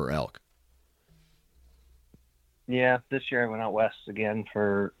muleys or elk? Yeah. This year I went out west again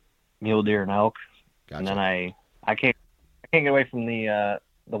for mule deer and elk. Gotcha. And then I can't get away from the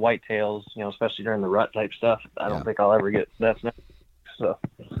whitetails, especially during the rut type stuff. I don't think I'll ever get that's not. So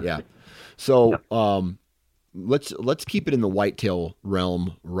yeah. So let's keep it in the whitetail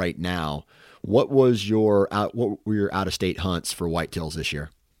realm right now. What were your out of state hunts for whitetails this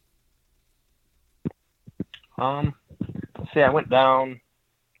year? Let's see, I went down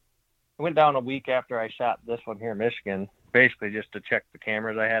a week after I shot this one here in Michigan, basically just to check the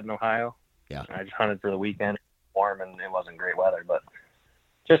cameras I had in Ohio. Yeah. I just hunted for the weekend, warm, and it wasn't great weather, but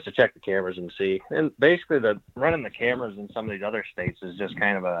just to check the cameras and see. And basically running the cameras in some of these other states is just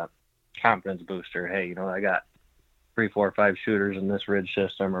kind of a confidence booster. Hey, I got 3, 4, 5 shooters in this ridge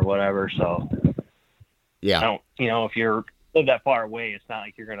system or whatever. So yeah, I don't, if you're live that far away, it's not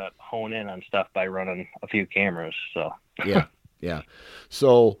like you're going to hone in on stuff by running a few cameras. So yeah.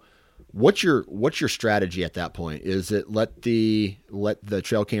 So what's your strategy at that point? Is it let the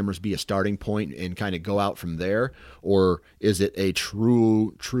trail cameras be a starting point and kind of go out from there, or is it a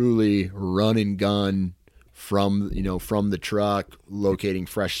truly run and gun from the truck, locating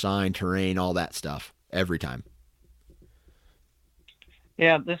fresh sign, terrain, all that stuff every time?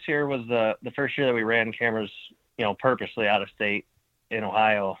 Yeah, this year was the first year that we ran cameras, purposely out of state in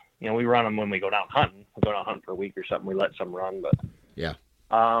Ohio. We run them when we go down hunting. We go down hunting for a week or something. We let some run, but yeah.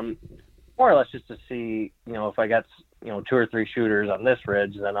 More or less just to see, if I got, 2 or 3 shooters on this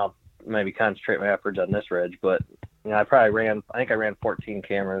ridge, then I'll maybe concentrate my efforts on this ridge. But, I think I ran 14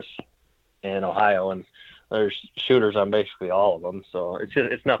 cameras in Ohio, and there's shooters on basically all of them. So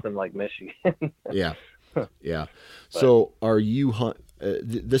it's nothing like Michigan. Yeah. Yeah. So are you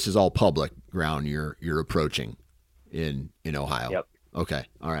this is all public ground you're approaching in Ohio? Yep. Okay.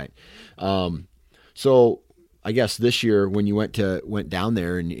 All right. So I guess this year when you went down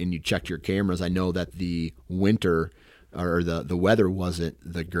there and you checked your cameras, I know that the winter or the weather wasn't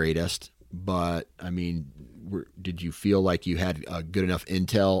the greatest, but I mean, did you feel like you had good enough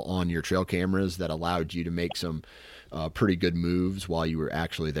intel on your trail cameras that allowed you to make some pretty good moves while you were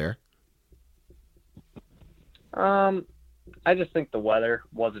actually there? I just think the weather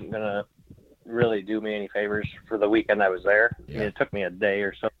wasn't going to really do me any favors for the weekend I was there. Yeah. I mean, it took me a day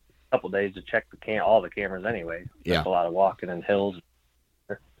or so, a couple of days to check all the cameras anyway. Yeah. Just a lot of walking in hills.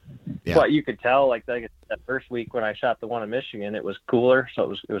 Yeah. But you could tell, like that first week when I shot the one in Michigan, it was cooler.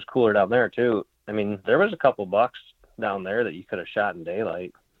 So it was cooler down there too. I mean, there was a couple bucks down there that you could have shot in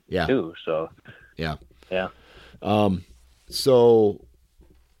daylight. Yeah. Too. So. Yeah. Yeah. So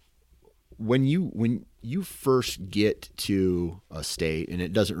when you first get to a state, and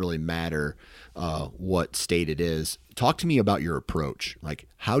it doesn't really matter what state it is, talk to me about your approach. Like,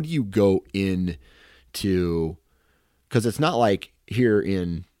 how do you go into, because it's not like here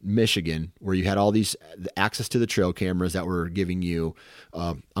in Michigan where you had all these access to the trail cameras that were giving you,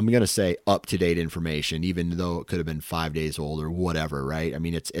 I'm going to say up-to-date information, even though it could have been 5 days old or whatever, right? I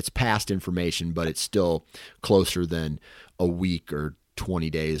mean, it's past information, but it's still closer than a week or 20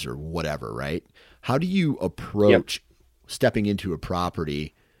 days or whatever, right? How do you approach stepping into a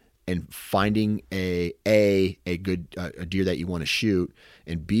property and finding a good a deer that you want to shoot,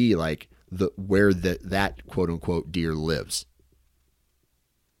 and B, like where that quote unquote deer lives?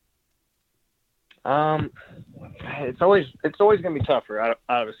 It's always going to be tougher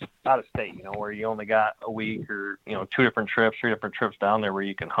out of state, where you only got a week or 2 different trips, 3 different trips down there where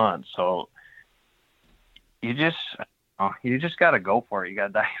you can hunt. So you just got to go for it. You got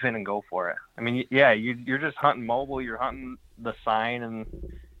to dive in and go for it. I mean, yeah, you're just hunting mobile. You're hunting the sign, and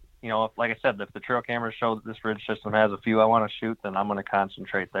like I said, if the trail cameras show that this ridge system has a few I want to shoot, then I'm going to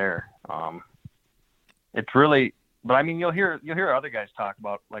concentrate there. It's really. But I mean, you'll hear other guys talk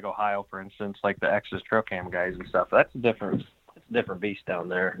about, like Ohio, for instance, like the Exodus trail cam guys and stuff. It's a different beast down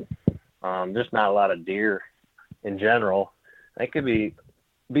there. There's not a lot of deer in general. They could be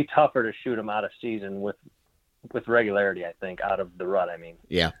be tougher to shoot them out of season with regularity, I think, out of the rut. I mean,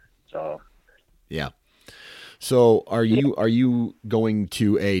 Yeah. so Yeah. So are you going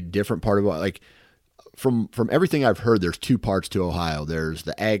to a different part of, like, from everything I've heard, there's two parts to Ohio. There's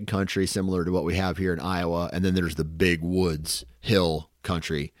the ag country, similar to what we have here in Iowa, and then there's the big woods hill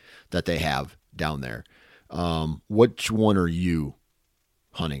country that they have down there. Which one are you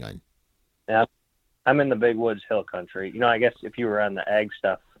hunting on? yeah, I'm in the big woods hill country. You know, I guess if you were on the ag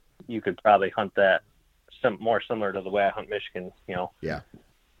stuff, you could probably hunt that more similar to the way I hunt Michigan. You know. Yeah.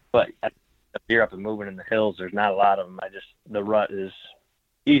 But if you're up and moving in the hills, there's not a lot of them. The rut is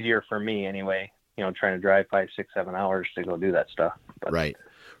easier for me anyway. You know, trying to drive 5, 6, 7 hours to go do that stuff. But,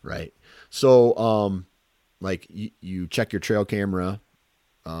 Right. So, like you check your trail camera.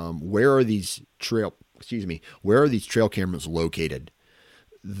 Where are these trail cameras located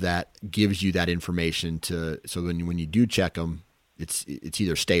that gives you that information so when you do check them, it's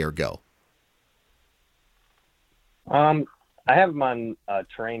either stay or go? I have them on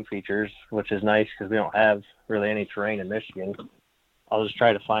terrain features, which is nice because we don't have really any terrain in Michigan. I'll just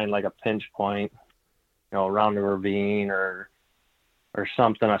try to find like a pinch point, you know, around a ravine or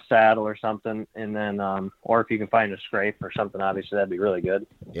something, a saddle or something, and then or if you can find a scrape or something, obviously that'd be really good.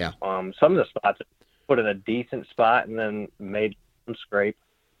 Yeah. Some of the spots I put in a decent spot and then made some scrape,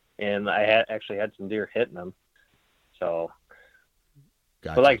 and I actually had some deer hitting them. So,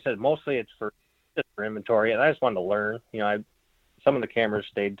 Gotcha. But like I said, mostly it's just for inventory, and I just wanted to learn. You know, some of the cameras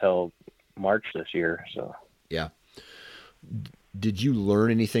stayed till March this year, so yeah. Did you learn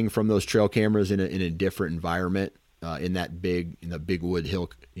anything from those trail cameras in a different environment, in the big wood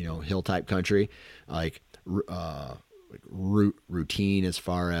hill, hill type country, like routine as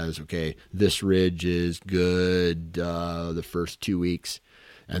far as, okay, this ridge is good the first 2 weeks,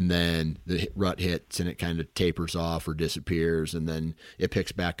 and then the rut hits and it kind of tapers off or disappears, and then it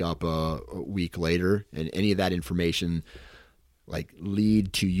picks back up a week later, and any of that information like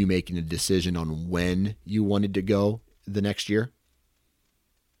lead to you making a decision on when you wanted to go the next year?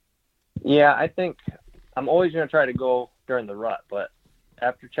 Yeah, I think I'm always going to try to go during the rut, but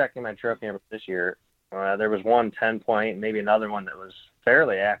after checking my trail camera this year, there was one 10-point, maybe another one that was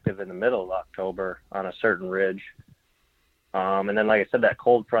fairly active in the middle of October on a certain ridge. And then, like I said, that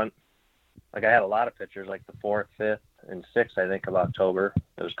cold front, like I had a lot of pictures, like the 4th, 5th, and 6th, I think, of October.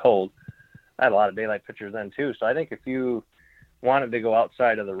 It was cold. I had a lot of daylight pictures then, too. So I think if you wanted to go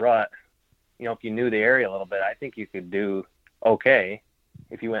outside of the rut, you know, if you knew the area a little bit, I think you could do okay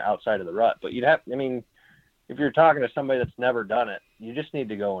if you went outside of the rut. But you'd have, I mean, if you're talking to somebody that's never done it, you just need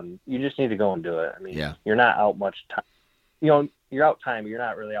to go and do it. I mean, yeah. You're not out much time. You know, you're out time, but you're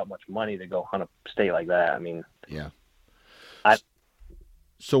not really out much money to go hunt a state like that. I mean, yeah.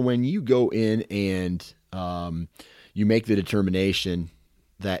 So when you go in and you make the determination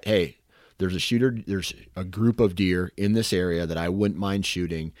that, hey, there's a group of deer in this area that I wouldn't mind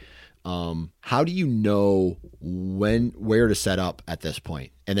shooting, how do you know where to set up at this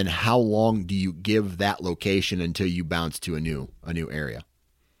point? And then how long do you give that location until you bounce to a new area?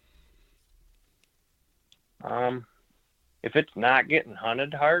 If it's not getting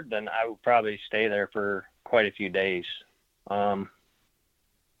hunted hard, then I would probably stay there for quite a few days. In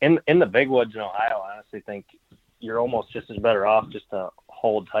the big woods in Ohio, I honestly think you're almost just as better off just to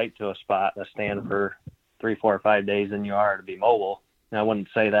hold tight to a spot and stand for 3, 4, or 5 days than you are to be mobile. And I wouldn't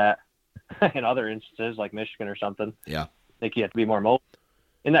say that in other instances like Michigan or something. Yeah. I think you have to be more mobile.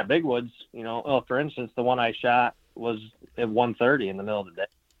 In that big woods, you know, well, for instance, the one I shot was at 1:30 in the middle of the day.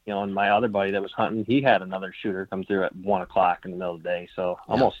 You know, and my other buddy that was hunting, he had another shooter come through at 1 o'clock in the middle of the day. So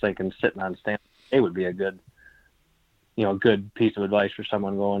I'm almost thinking sitting on stand, it would be a good piece of advice for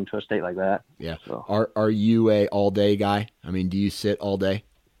someone going to a state like that. Yeah. So, are you a all day guy? I mean, do you sit all day?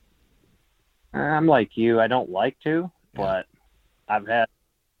 I'm like you. I don't like to, but I've had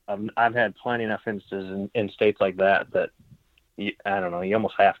plenty enough instances in states like that I don't know. You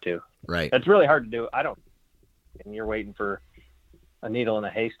almost have to. Right. It's really hard to do. And you're waiting for a needle in a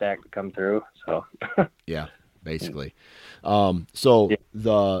haystack to come through. So. Yeah, basically.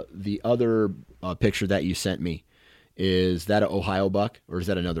 The other picture that you sent me, is that an Ohio buck or is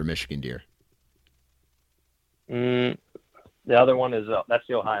that another Michigan deer? The other one is that's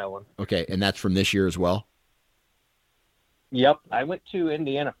the Ohio one. Okay, and that's from this year as well? Yep. I went to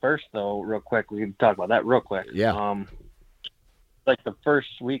Indiana first, though, real quick. We can talk about that real quick. Yeah. Like the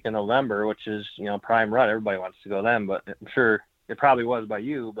first week in November, which is, you know, prime rut. Everybody wants to go then, but I'm sure it probably was by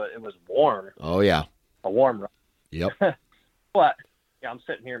you, but it was warm. Oh, yeah. A warm rut. Yep. But, yeah, I'm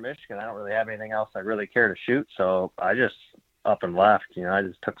sitting here in Michigan. I don't really have anything else I really care to shoot, so I just up and left. You know, I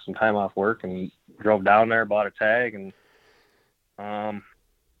just took some time off work and drove down there, bought a tag, and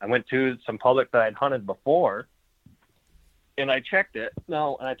I went to some public that I'd hunted before, and I checked it.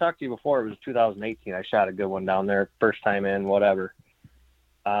 No, and I talked to you before. It was 2018. I shot a good one down there, first time in, whatever.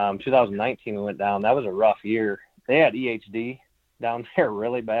 2019 we went down. That was a rough year. They had EHD down there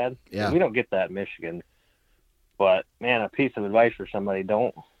really bad. Yeah. We don't get that in Michigan. But man, a piece of advice for somebody: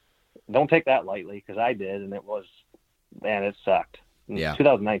 don't take that lightly, because I did, and it sucked. Yeah.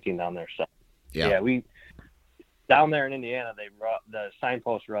 2019 down there sucked. Yeah. We down there in Indiana, the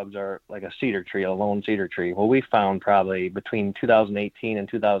signpost rubs are like a cedar tree, a lone cedar tree. Well, we found probably between 2018 and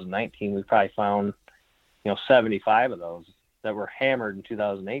 2019, we probably found 75 of those that were hammered in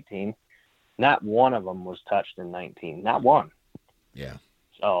 2018. Not one of them was touched in 19. Not one. Yeah.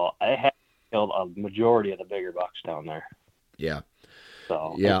 So I had killed a majority of the bigger bucks down there. Yeah.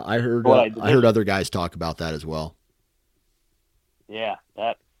 So yeah, I heard other guys talk about that as well. Yeah,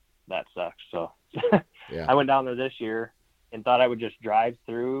 that sucks. So yeah. I went down there this year and thought I would just drive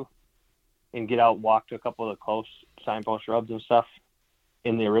through and get out and walk to a couple of the close signpost rubs and stuff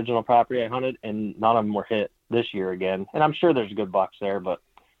in the original property I hunted, and none of them were hit this year again. And I'm sure there's good bucks there, but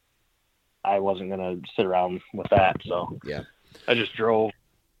I wasn't going to sit around with that. So yeah, I just drove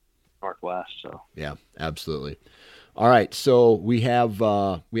northwest. So yeah, absolutely. All right. So we have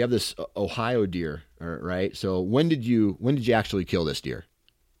this Ohio deer, right? So when did you actually kill this deer?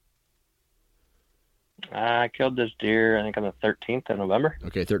 I killed this deer, I think on the 13th of November.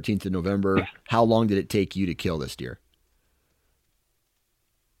 Okay. 13th of November. How long did it take you to kill this deer?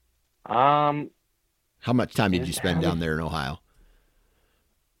 How much time did you spend down there in Ohio?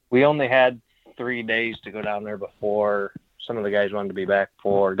 We only had 3 days to go down there before some of the guys wanted to be back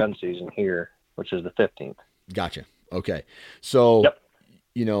for gun season here, which is the 15th. Gotcha. Okay. So, yep.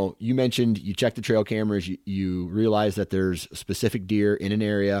 You mentioned you check the trail cameras, you realize that there's specific deer in an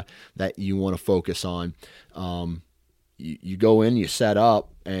area that you want to focus on. You go in, you set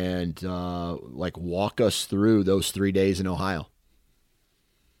up, and walk us through those 3 days in Ohio.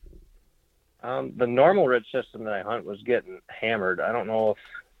 The normal ridge system that I hunt was getting hammered. I don't know if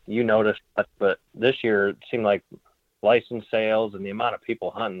you noticed that, but this year it seemed like license sales and the amount of people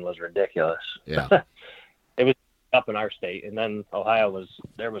hunting was ridiculous. Yeah. It was up in our state, and then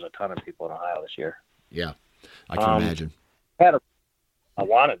there was a ton of people in Ohio this year. Yeah, I can imagine. I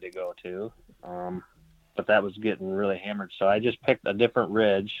wanted to go to, but that was getting really hammered. So I just picked a different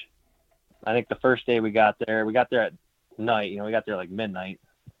ridge. I think the first day we got there at night. We got there like midnight,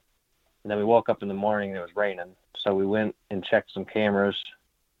 and then we woke up in the morning and it was raining. So we went and checked some cameras,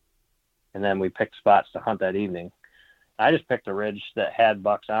 and then we picked spots to hunt that evening. I just picked a ridge that had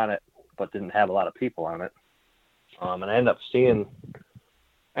bucks on it, but didn't have a lot of people on it. And I ended up seeing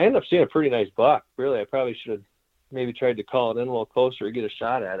a pretty nice buck. Really, I probably should have maybe tried to call it in a little closer to get a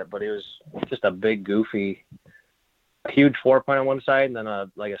shot at it, but it was just a big, goofy, huge 4-point on one side, and then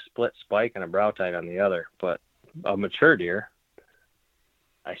a split spike and a brow tine on the other. But a mature deer,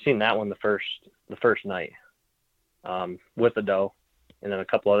 I seen that one the first night with the doe, and then a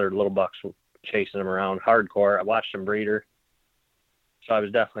couple other little bucks chasing him around hardcore. I watched him breeder, so I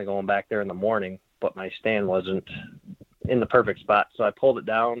was definitely going back there in the morning, but my stand wasn't in the perfect spot. So I pulled it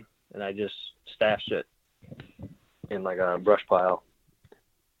down and I just stashed it in like a brush pile.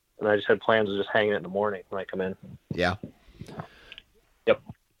 And I just had plans of just hanging it in the morning when I come in. Yeah. Yep.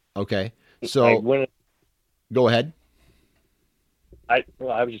 Okay. So go ahead. I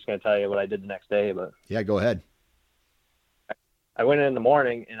was just going to tell you what I did the next day, but yeah, go ahead. I went in the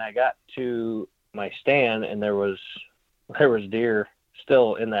morning and I got to my stand and there was deer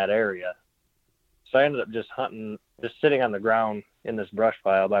still in that area. So I ended up just sitting on the ground in this brush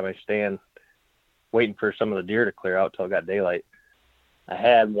pile by my stand, waiting for some of the deer to clear out till it got daylight. I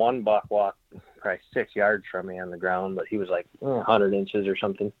had one buck walk probably 6 yards from me on the ground, but he was like 100 inches or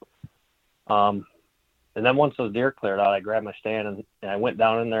something. And then once those deer cleared out, I grabbed my stand and I went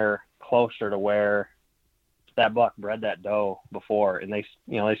down in there closer to where that buck bred that doe before. And they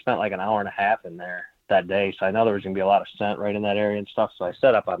spent like an hour and a half in there that day. So I know there was going to be a lot of scent right in that area and stuff. So I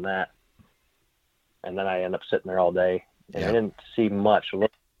set up on that. And then I ended up sitting there all day. And I didn't see much a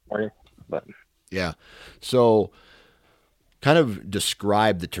little morning, but yeah. So kind of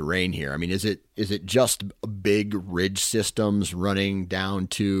describe the terrain here. I mean, is it just big ridge systems running down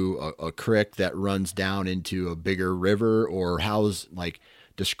to a creek that runs down into a bigger river, or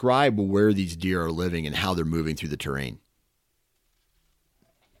describe where these deer are living and how they're moving through the terrain?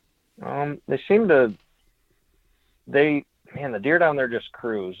 The deer down there just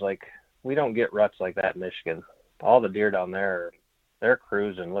cruise. Like, we don't get ruts like that in Michigan. All the deer down there, they're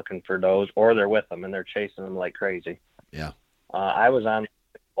cruising, looking for does, or they're with them and they're chasing them like crazy. Yeah. I was on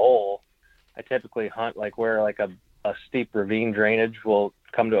a bowl. I typically hunt like where like a a steep ravine drainage will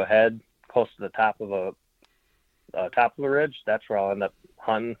come to a head close to the top of a ridge. That's where I'll end up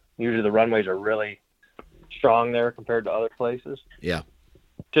hunting. Usually the runways are really strong there compared to other places. Yeah.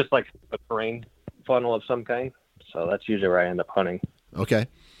 Just like a terrain funnel of some kind. So that's usually where I end up hunting. Okay.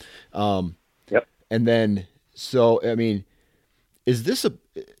 Yep. And then, so, I mean, is this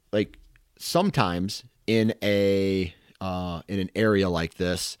like sometimes in an area like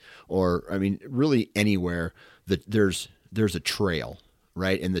this, or, I mean, really anywhere that there's a trail,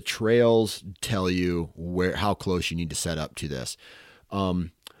 right? And the trails tell you how close you need to set up to this.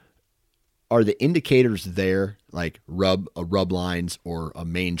 Are the indicators there, like rub lines or a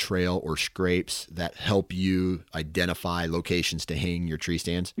main trail or scrapes, that help you identify locations to hang your tree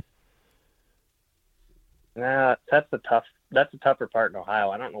stands? Nah, that's the tougher part in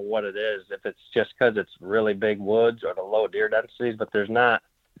Ohio. I don't know what it is, if it's just because it's really big woods or the low deer densities, but it's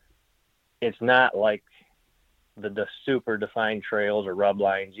not like the super defined trails or rub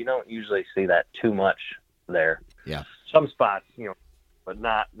lines. You don't usually see that too much there. Yeah. Some spots, but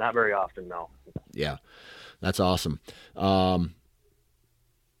not very often, no. Yeah, that's awesome.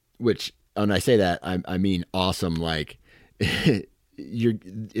 Which, when I say that, I mean awesome. Like,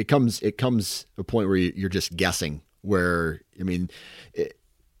 it comes a point where you're just guessing. Where, I mean,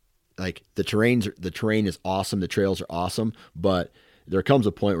 like the terrain is awesome, the trails are awesome, but there comes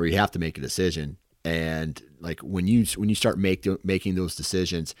a point where you have to make a decision. And like when you start making those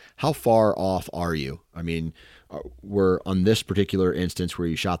decisions, how far off are you? I mean, were on this particular instance where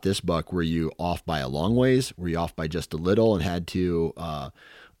you shot this buck, were you off by a long ways? Were you off by just a little and had to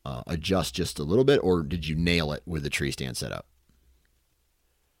adjust just a little bit, or did you nail it with the tree stand setup?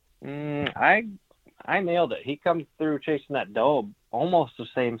 I nailed it. He comes through chasing that doe almost the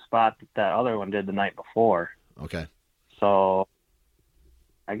same spot that other one did the night before. Okay. So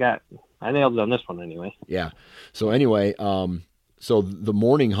I nailed it on this one anyway. Yeah. So anyway, so the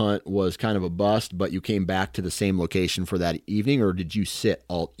morning hunt was kind of a bust, but you came back to the same location for that evening, or did you sat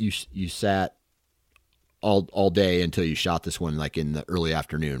all day until you shot this one, like in the early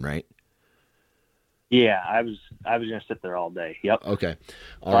afternoon, right? Yeah, I was gonna sit there all day. Yep. Okay.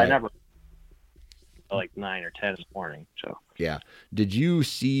 All right. I never like 9 or 10 in the morning. So yeah. Did you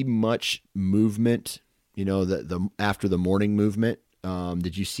see much movement? The after the morning movement.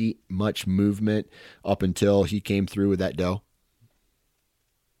 Did you see much movement up until he came through with that doe?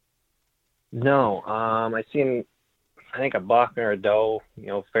 No. I seen, I think, a buck or a doe,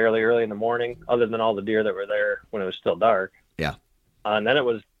 fairly early in the morning, other than all the deer that were there when it was still dark. Yeah. And then it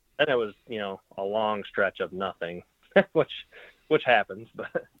was, a long stretch of nothing, which happens, but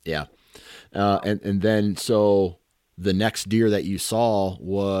yeah. And then, so the next deer that you saw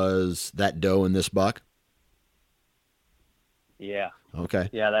was that doe and this buck? Yeah. Okay.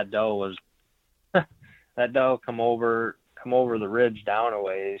 Yeah, that doe come over the ridge down a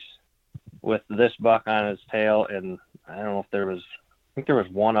ways with this buck on his tail, and I don't know if I think there was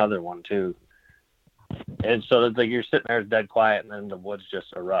one other one too. And so it's like you're sitting there dead quiet, and then the woods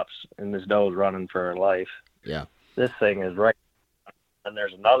just erupts, and this doe's running for her life. Yeah. This thing is right, and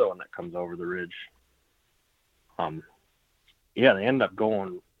there's another one that comes over the ridge. Yeah, they end up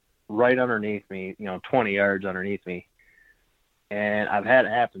going right underneath me, 20 yards underneath me. And I've had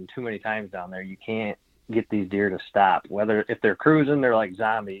it happen too many times down there. You can't get these deer to stop. Whether if they're cruising, they're like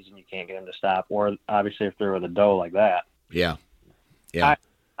zombies, and you can't get them to stop. Or obviously, if they're with a doe like that. Yeah. Yeah.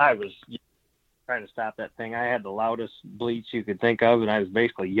 I was trying to stop that thing. I had the loudest bleats you could think of, and I was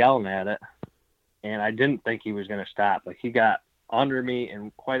basically yelling at it. And I didn't think he was going to stop. Like, he got under me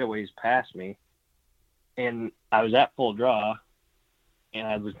and quite a ways past me, and I was at full draw. And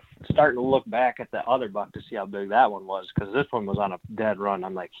I was starting to look back at the other buck to see how big that one was, because this one was on a dead run.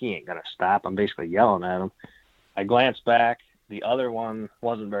 I'm like, he ain't going to stop. I'm basically yelling at him. I glanced back. The other one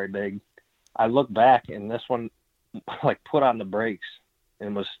wasn't very big. I looked back, and this one, like, put on the brakes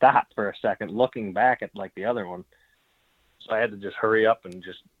and was stopped for a second, looking back at, like, the other one. So I had to just hurry up and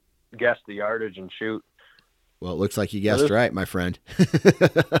just guess the yardage and shoot. Well, it looks like you guessed right, my friend.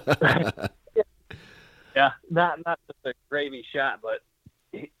 Yeah, not just a gravy shot, but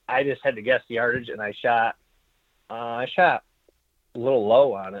I just had to guess the yardage, and I shot a little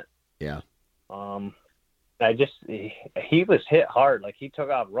low on it. Yeah. He was hit hard. Like, he took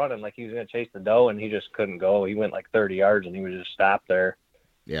off running like he was going to chase the doe, and he just couldn't go. He went like 30 yards, and he was just stopped there.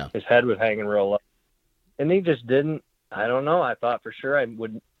 Yeah. His head was hanging real low, and he just didn't. I don't know. I thought for sure I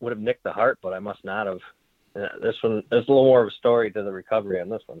would have nicked the heart, but I must not have. This one, there's a little more of a story to the recovery on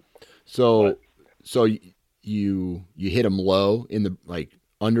this one. So you hit him low in the, like,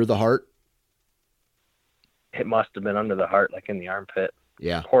 under the heart? It must have been under the heart, like in the armpit.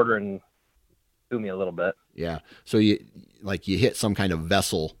 Yeah. Quartering to me a little bit. Yeah. So you hit some kind of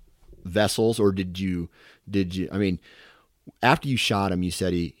vessels, or did you, I mean, after you shot him, you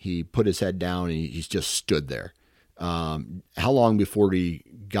said he put his head down and he's just stood there. How long before he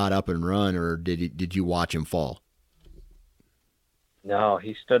got up and run, or did you watch him fall? No,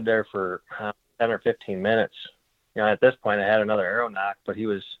 he stood there for 10 or 15 minutes. At this point I had another arrow nock, but he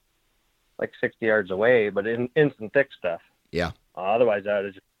was like 60 yards away, but in some thick stuff. Yeah. Otherwise I would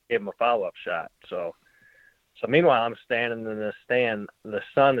have just gave him a follow-up shot. So meanwhile, I'm standing in the stand. The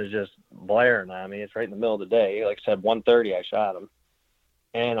sun is just blaring on me. It's right in the middle of the day. Like I said, 1:30 I shot him.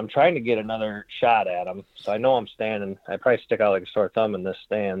 And I'm trying to get another shot at him. So I know I'm standing. I probably stick out like a sore thumb in this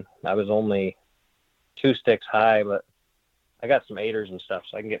stand. I was only 2 sticks high, but I got some 8ers and stuff,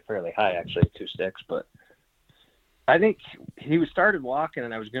 so I can get fairly high, actually, 2 sticks. But I think he started walking,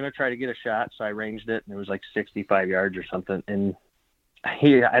 and I was going to try to get a shot, so I ranged it, and it was like 65 yards or something. And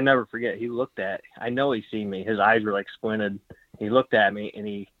I never forget, he looked at, I know he seen me. His eyes were like squinted. He looked at me, and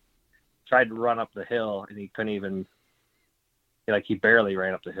he tried to run up the hill, and he couldn't even, like, he barely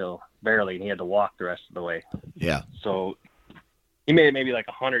ran up the hill, barely, and he had to walk the rest of the way. Yeah. So he made it maybe like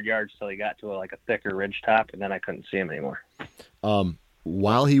 100 yards till he got to a thicker ridge top, and then I couldn't see him anymore.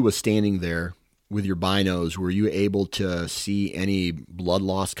 While he was standing there with your binos, were you able to see any blood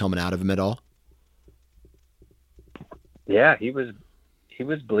loss coming out of him at all? Yeah, he was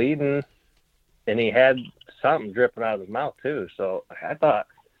bleeding, and he had something dripping out of his mouth too. So I thought,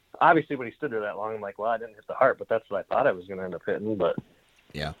 obviously when he stood there that long, I'm like, well, I didn't hit the heart, but that's what I thought I was going to end up hitting. But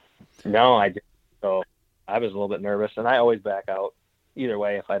yeah, no, I didn't. So I was a little bit nervous, and I always back out either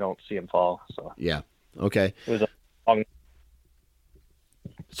way if I don't see him fall. So yeah, okay. It was a long.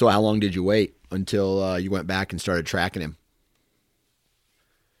 So how long did you wait until you went back and started tracking him?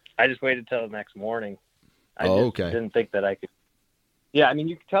 I just waited till the next morning. I didn't think that I could. Yeah, I mean,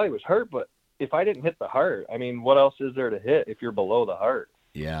 you could tell he was hurt, but if I didn't hit the heart, I mean, what else is there to hit if you're below the heart?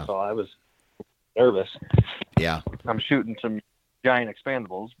 Yeah. So I was nervous. Yeah. I'm shooting some giant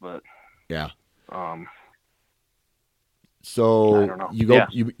expandables, but yeah. So I don't know.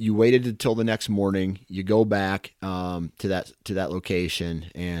 You waited until the next morning. You go back to that location,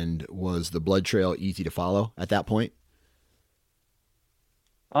 and was the blood trail easy to follow at that point?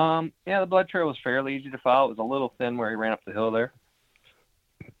 Yeah, the blood trail was fairly easy to follow. It was a little thin where he ran up the hill there.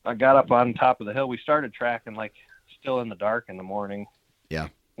 I got up on top of the hill. We started tracking still in the dark in the morning. Yeah.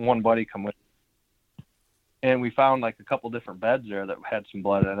 One buddy come with, and we found a couple different beds there that had some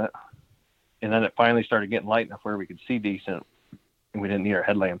blood in it. And then it finally started getting light enough where we could see decent, and we didn't need our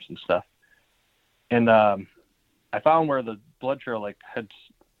headlamps and stuff. And I found where the blood trail had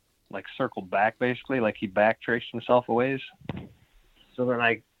circled back, basically, he back traced himself a ways. So then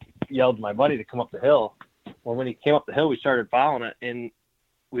I yelled to my buddy to come up the hill. Well, when he came up the hill, we started following it, and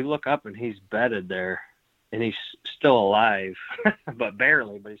we look up, and he's bedded there, and he's still alive, but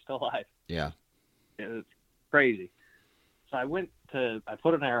barely, but he's still alive. Yeah. It was crazy. So I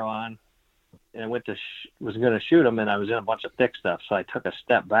put an arrow on, and I was going to shoot him, and I was in a bunch of thick stuff. So I took a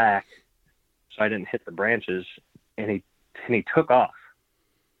step back so I didn't hit the branches, and he took off,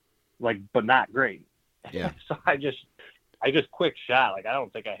 but not great. Yeah. So I just quick shot. I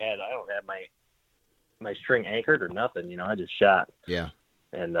don't have my string anchored or nothing, I just shot. Yeah.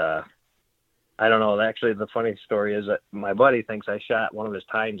 And I don't know. Actually, the funny story is that my buddy thinks I shot one of his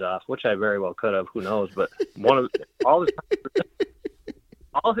tines off, which I very well could have. Who knows? But all his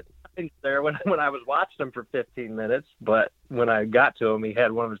tines there when I was watching him for 15 minutes. But when I got to him, he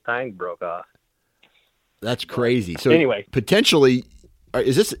had one of his tines broke off. That's crazy. So anyway, potentially,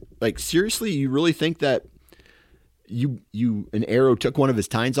 is this seriously? You really think that an arrow took one of his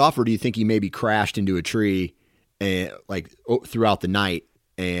tines off, or do you think he maybe crashed into a tree and throughout the night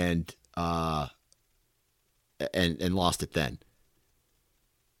and lost it then?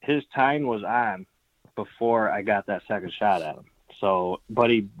 His tine was on before I got that second shot at him. So,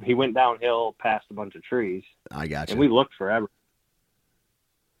 but he went downhill past a bunch of trees. I got you. And we looked forever.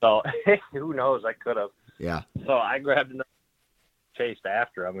 So who knows? I could have. Yeah. So I grabbed another, chased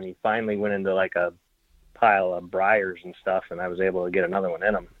after him, and he finally went into a pile of briars and stuff, and I was able to get another one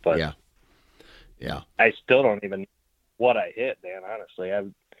in him. But yeah. I still don't even know what I hit, Dan. Honestly,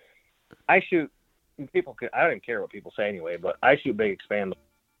 I shoot. I don't even care what people say anyway, but I shoot big expandables.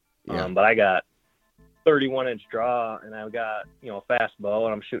 Yeah. But I got 31-inch draw, and I've got a fast bow,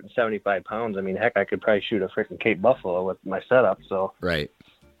 and I'm shooting 75 pounds. I mean, heck, I could probably shoot a freaking Cape Buffalo with my setup. So right.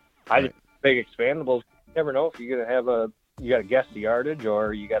 Big expandables. You never know if you're gonna have you got to guess the yardage,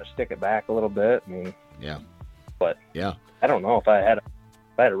 or you got to stick it back a little bit. I mean, yeah. But yeah, I don't know if I had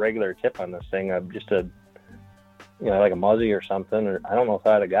a regular tip on this thing. like a muzzy or something. Or I don't know if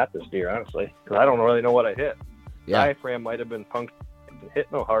I'd have got this deer, honestly, because I don't really know what I hit. Yeah. Diaphragm might have been punctured.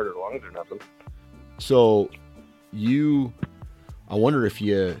 Hit no harder lungs or nothing. So I wonder if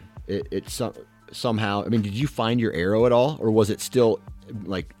somehow, I mean, did you find your arrow at all, or was it still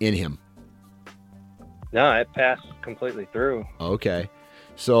like in him? No, it passed completely through. Okay.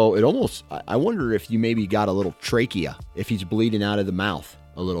 So it almost, I wonder if you maybe got a little trachea, if he's bleeding out of the mouth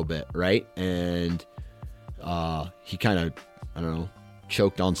a little bit, right? And he kind of, I don't know,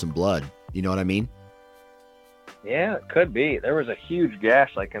 choked on some blood. You know what I mean? Yeah, it could be. There was a huge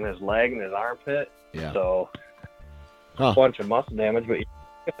gash like in his leg and his armpit. Yeah. So a bunch of muscle damage, but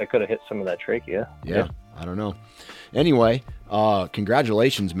I could have hit some of that trachea. Yeah. I don't know. Anyway,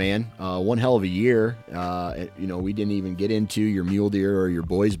 congratulations, man. One hell of a year. We didn't even get into your mule deer or your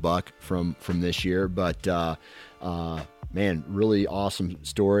boys buck from this year, but man, really awesome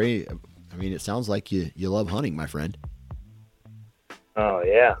story. I mean, it sounds like you love hunting, my friend. Oh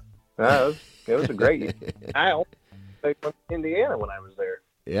yeah. It was a great year. I only played in Indiana when I was there.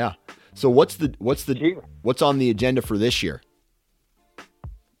 Yeah. So what's on the agenda for this year?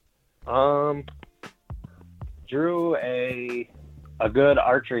 Drew a good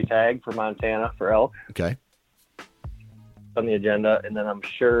archery tag for Montana for elk. Okay. On the agenda, and then I'm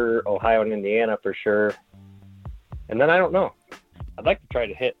sure Ohio and Indiana for sure. And then I don't know. I'd like to try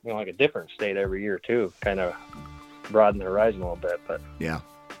to hit like a different state every year too, kind of broaden the horizon a little bit. But yeah,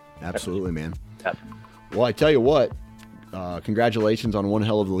 absolutely, man. Yeah. Well, I tell you what, congratulations on one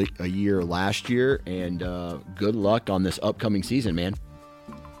hell of a year last year, and good luck on this upcoming season, man.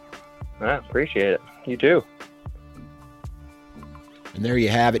 I appreciate it. You too. And there you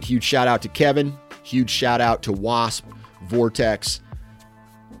have it. Huge shout out to Kevin. Huge shout out to Wasp, Vortex,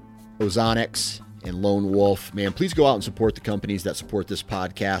 Ozonics, and Lone Wolf. Man, please go out and support the companies that support this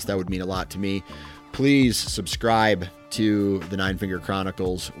podcast. That would mean a lot to me. Please subscribe to the Nine Finger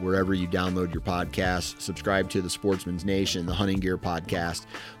Chronicles wherever you download your podcasts. Subscribe to the Sportsman's Nation, the Hunting Gear Podcast.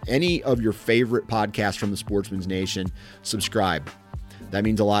 Any of your favorite podcasts from the Sportsman's Nation, subscribe. That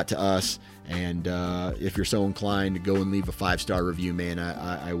means a lot to us. And if you're so inclined to go and leave a 5-star review, man,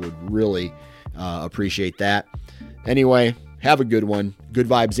 I would really appreciate that. Anyway, have a good one. Good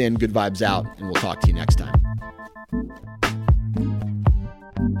vibes in, good vibes out, and we'll talk to you next time.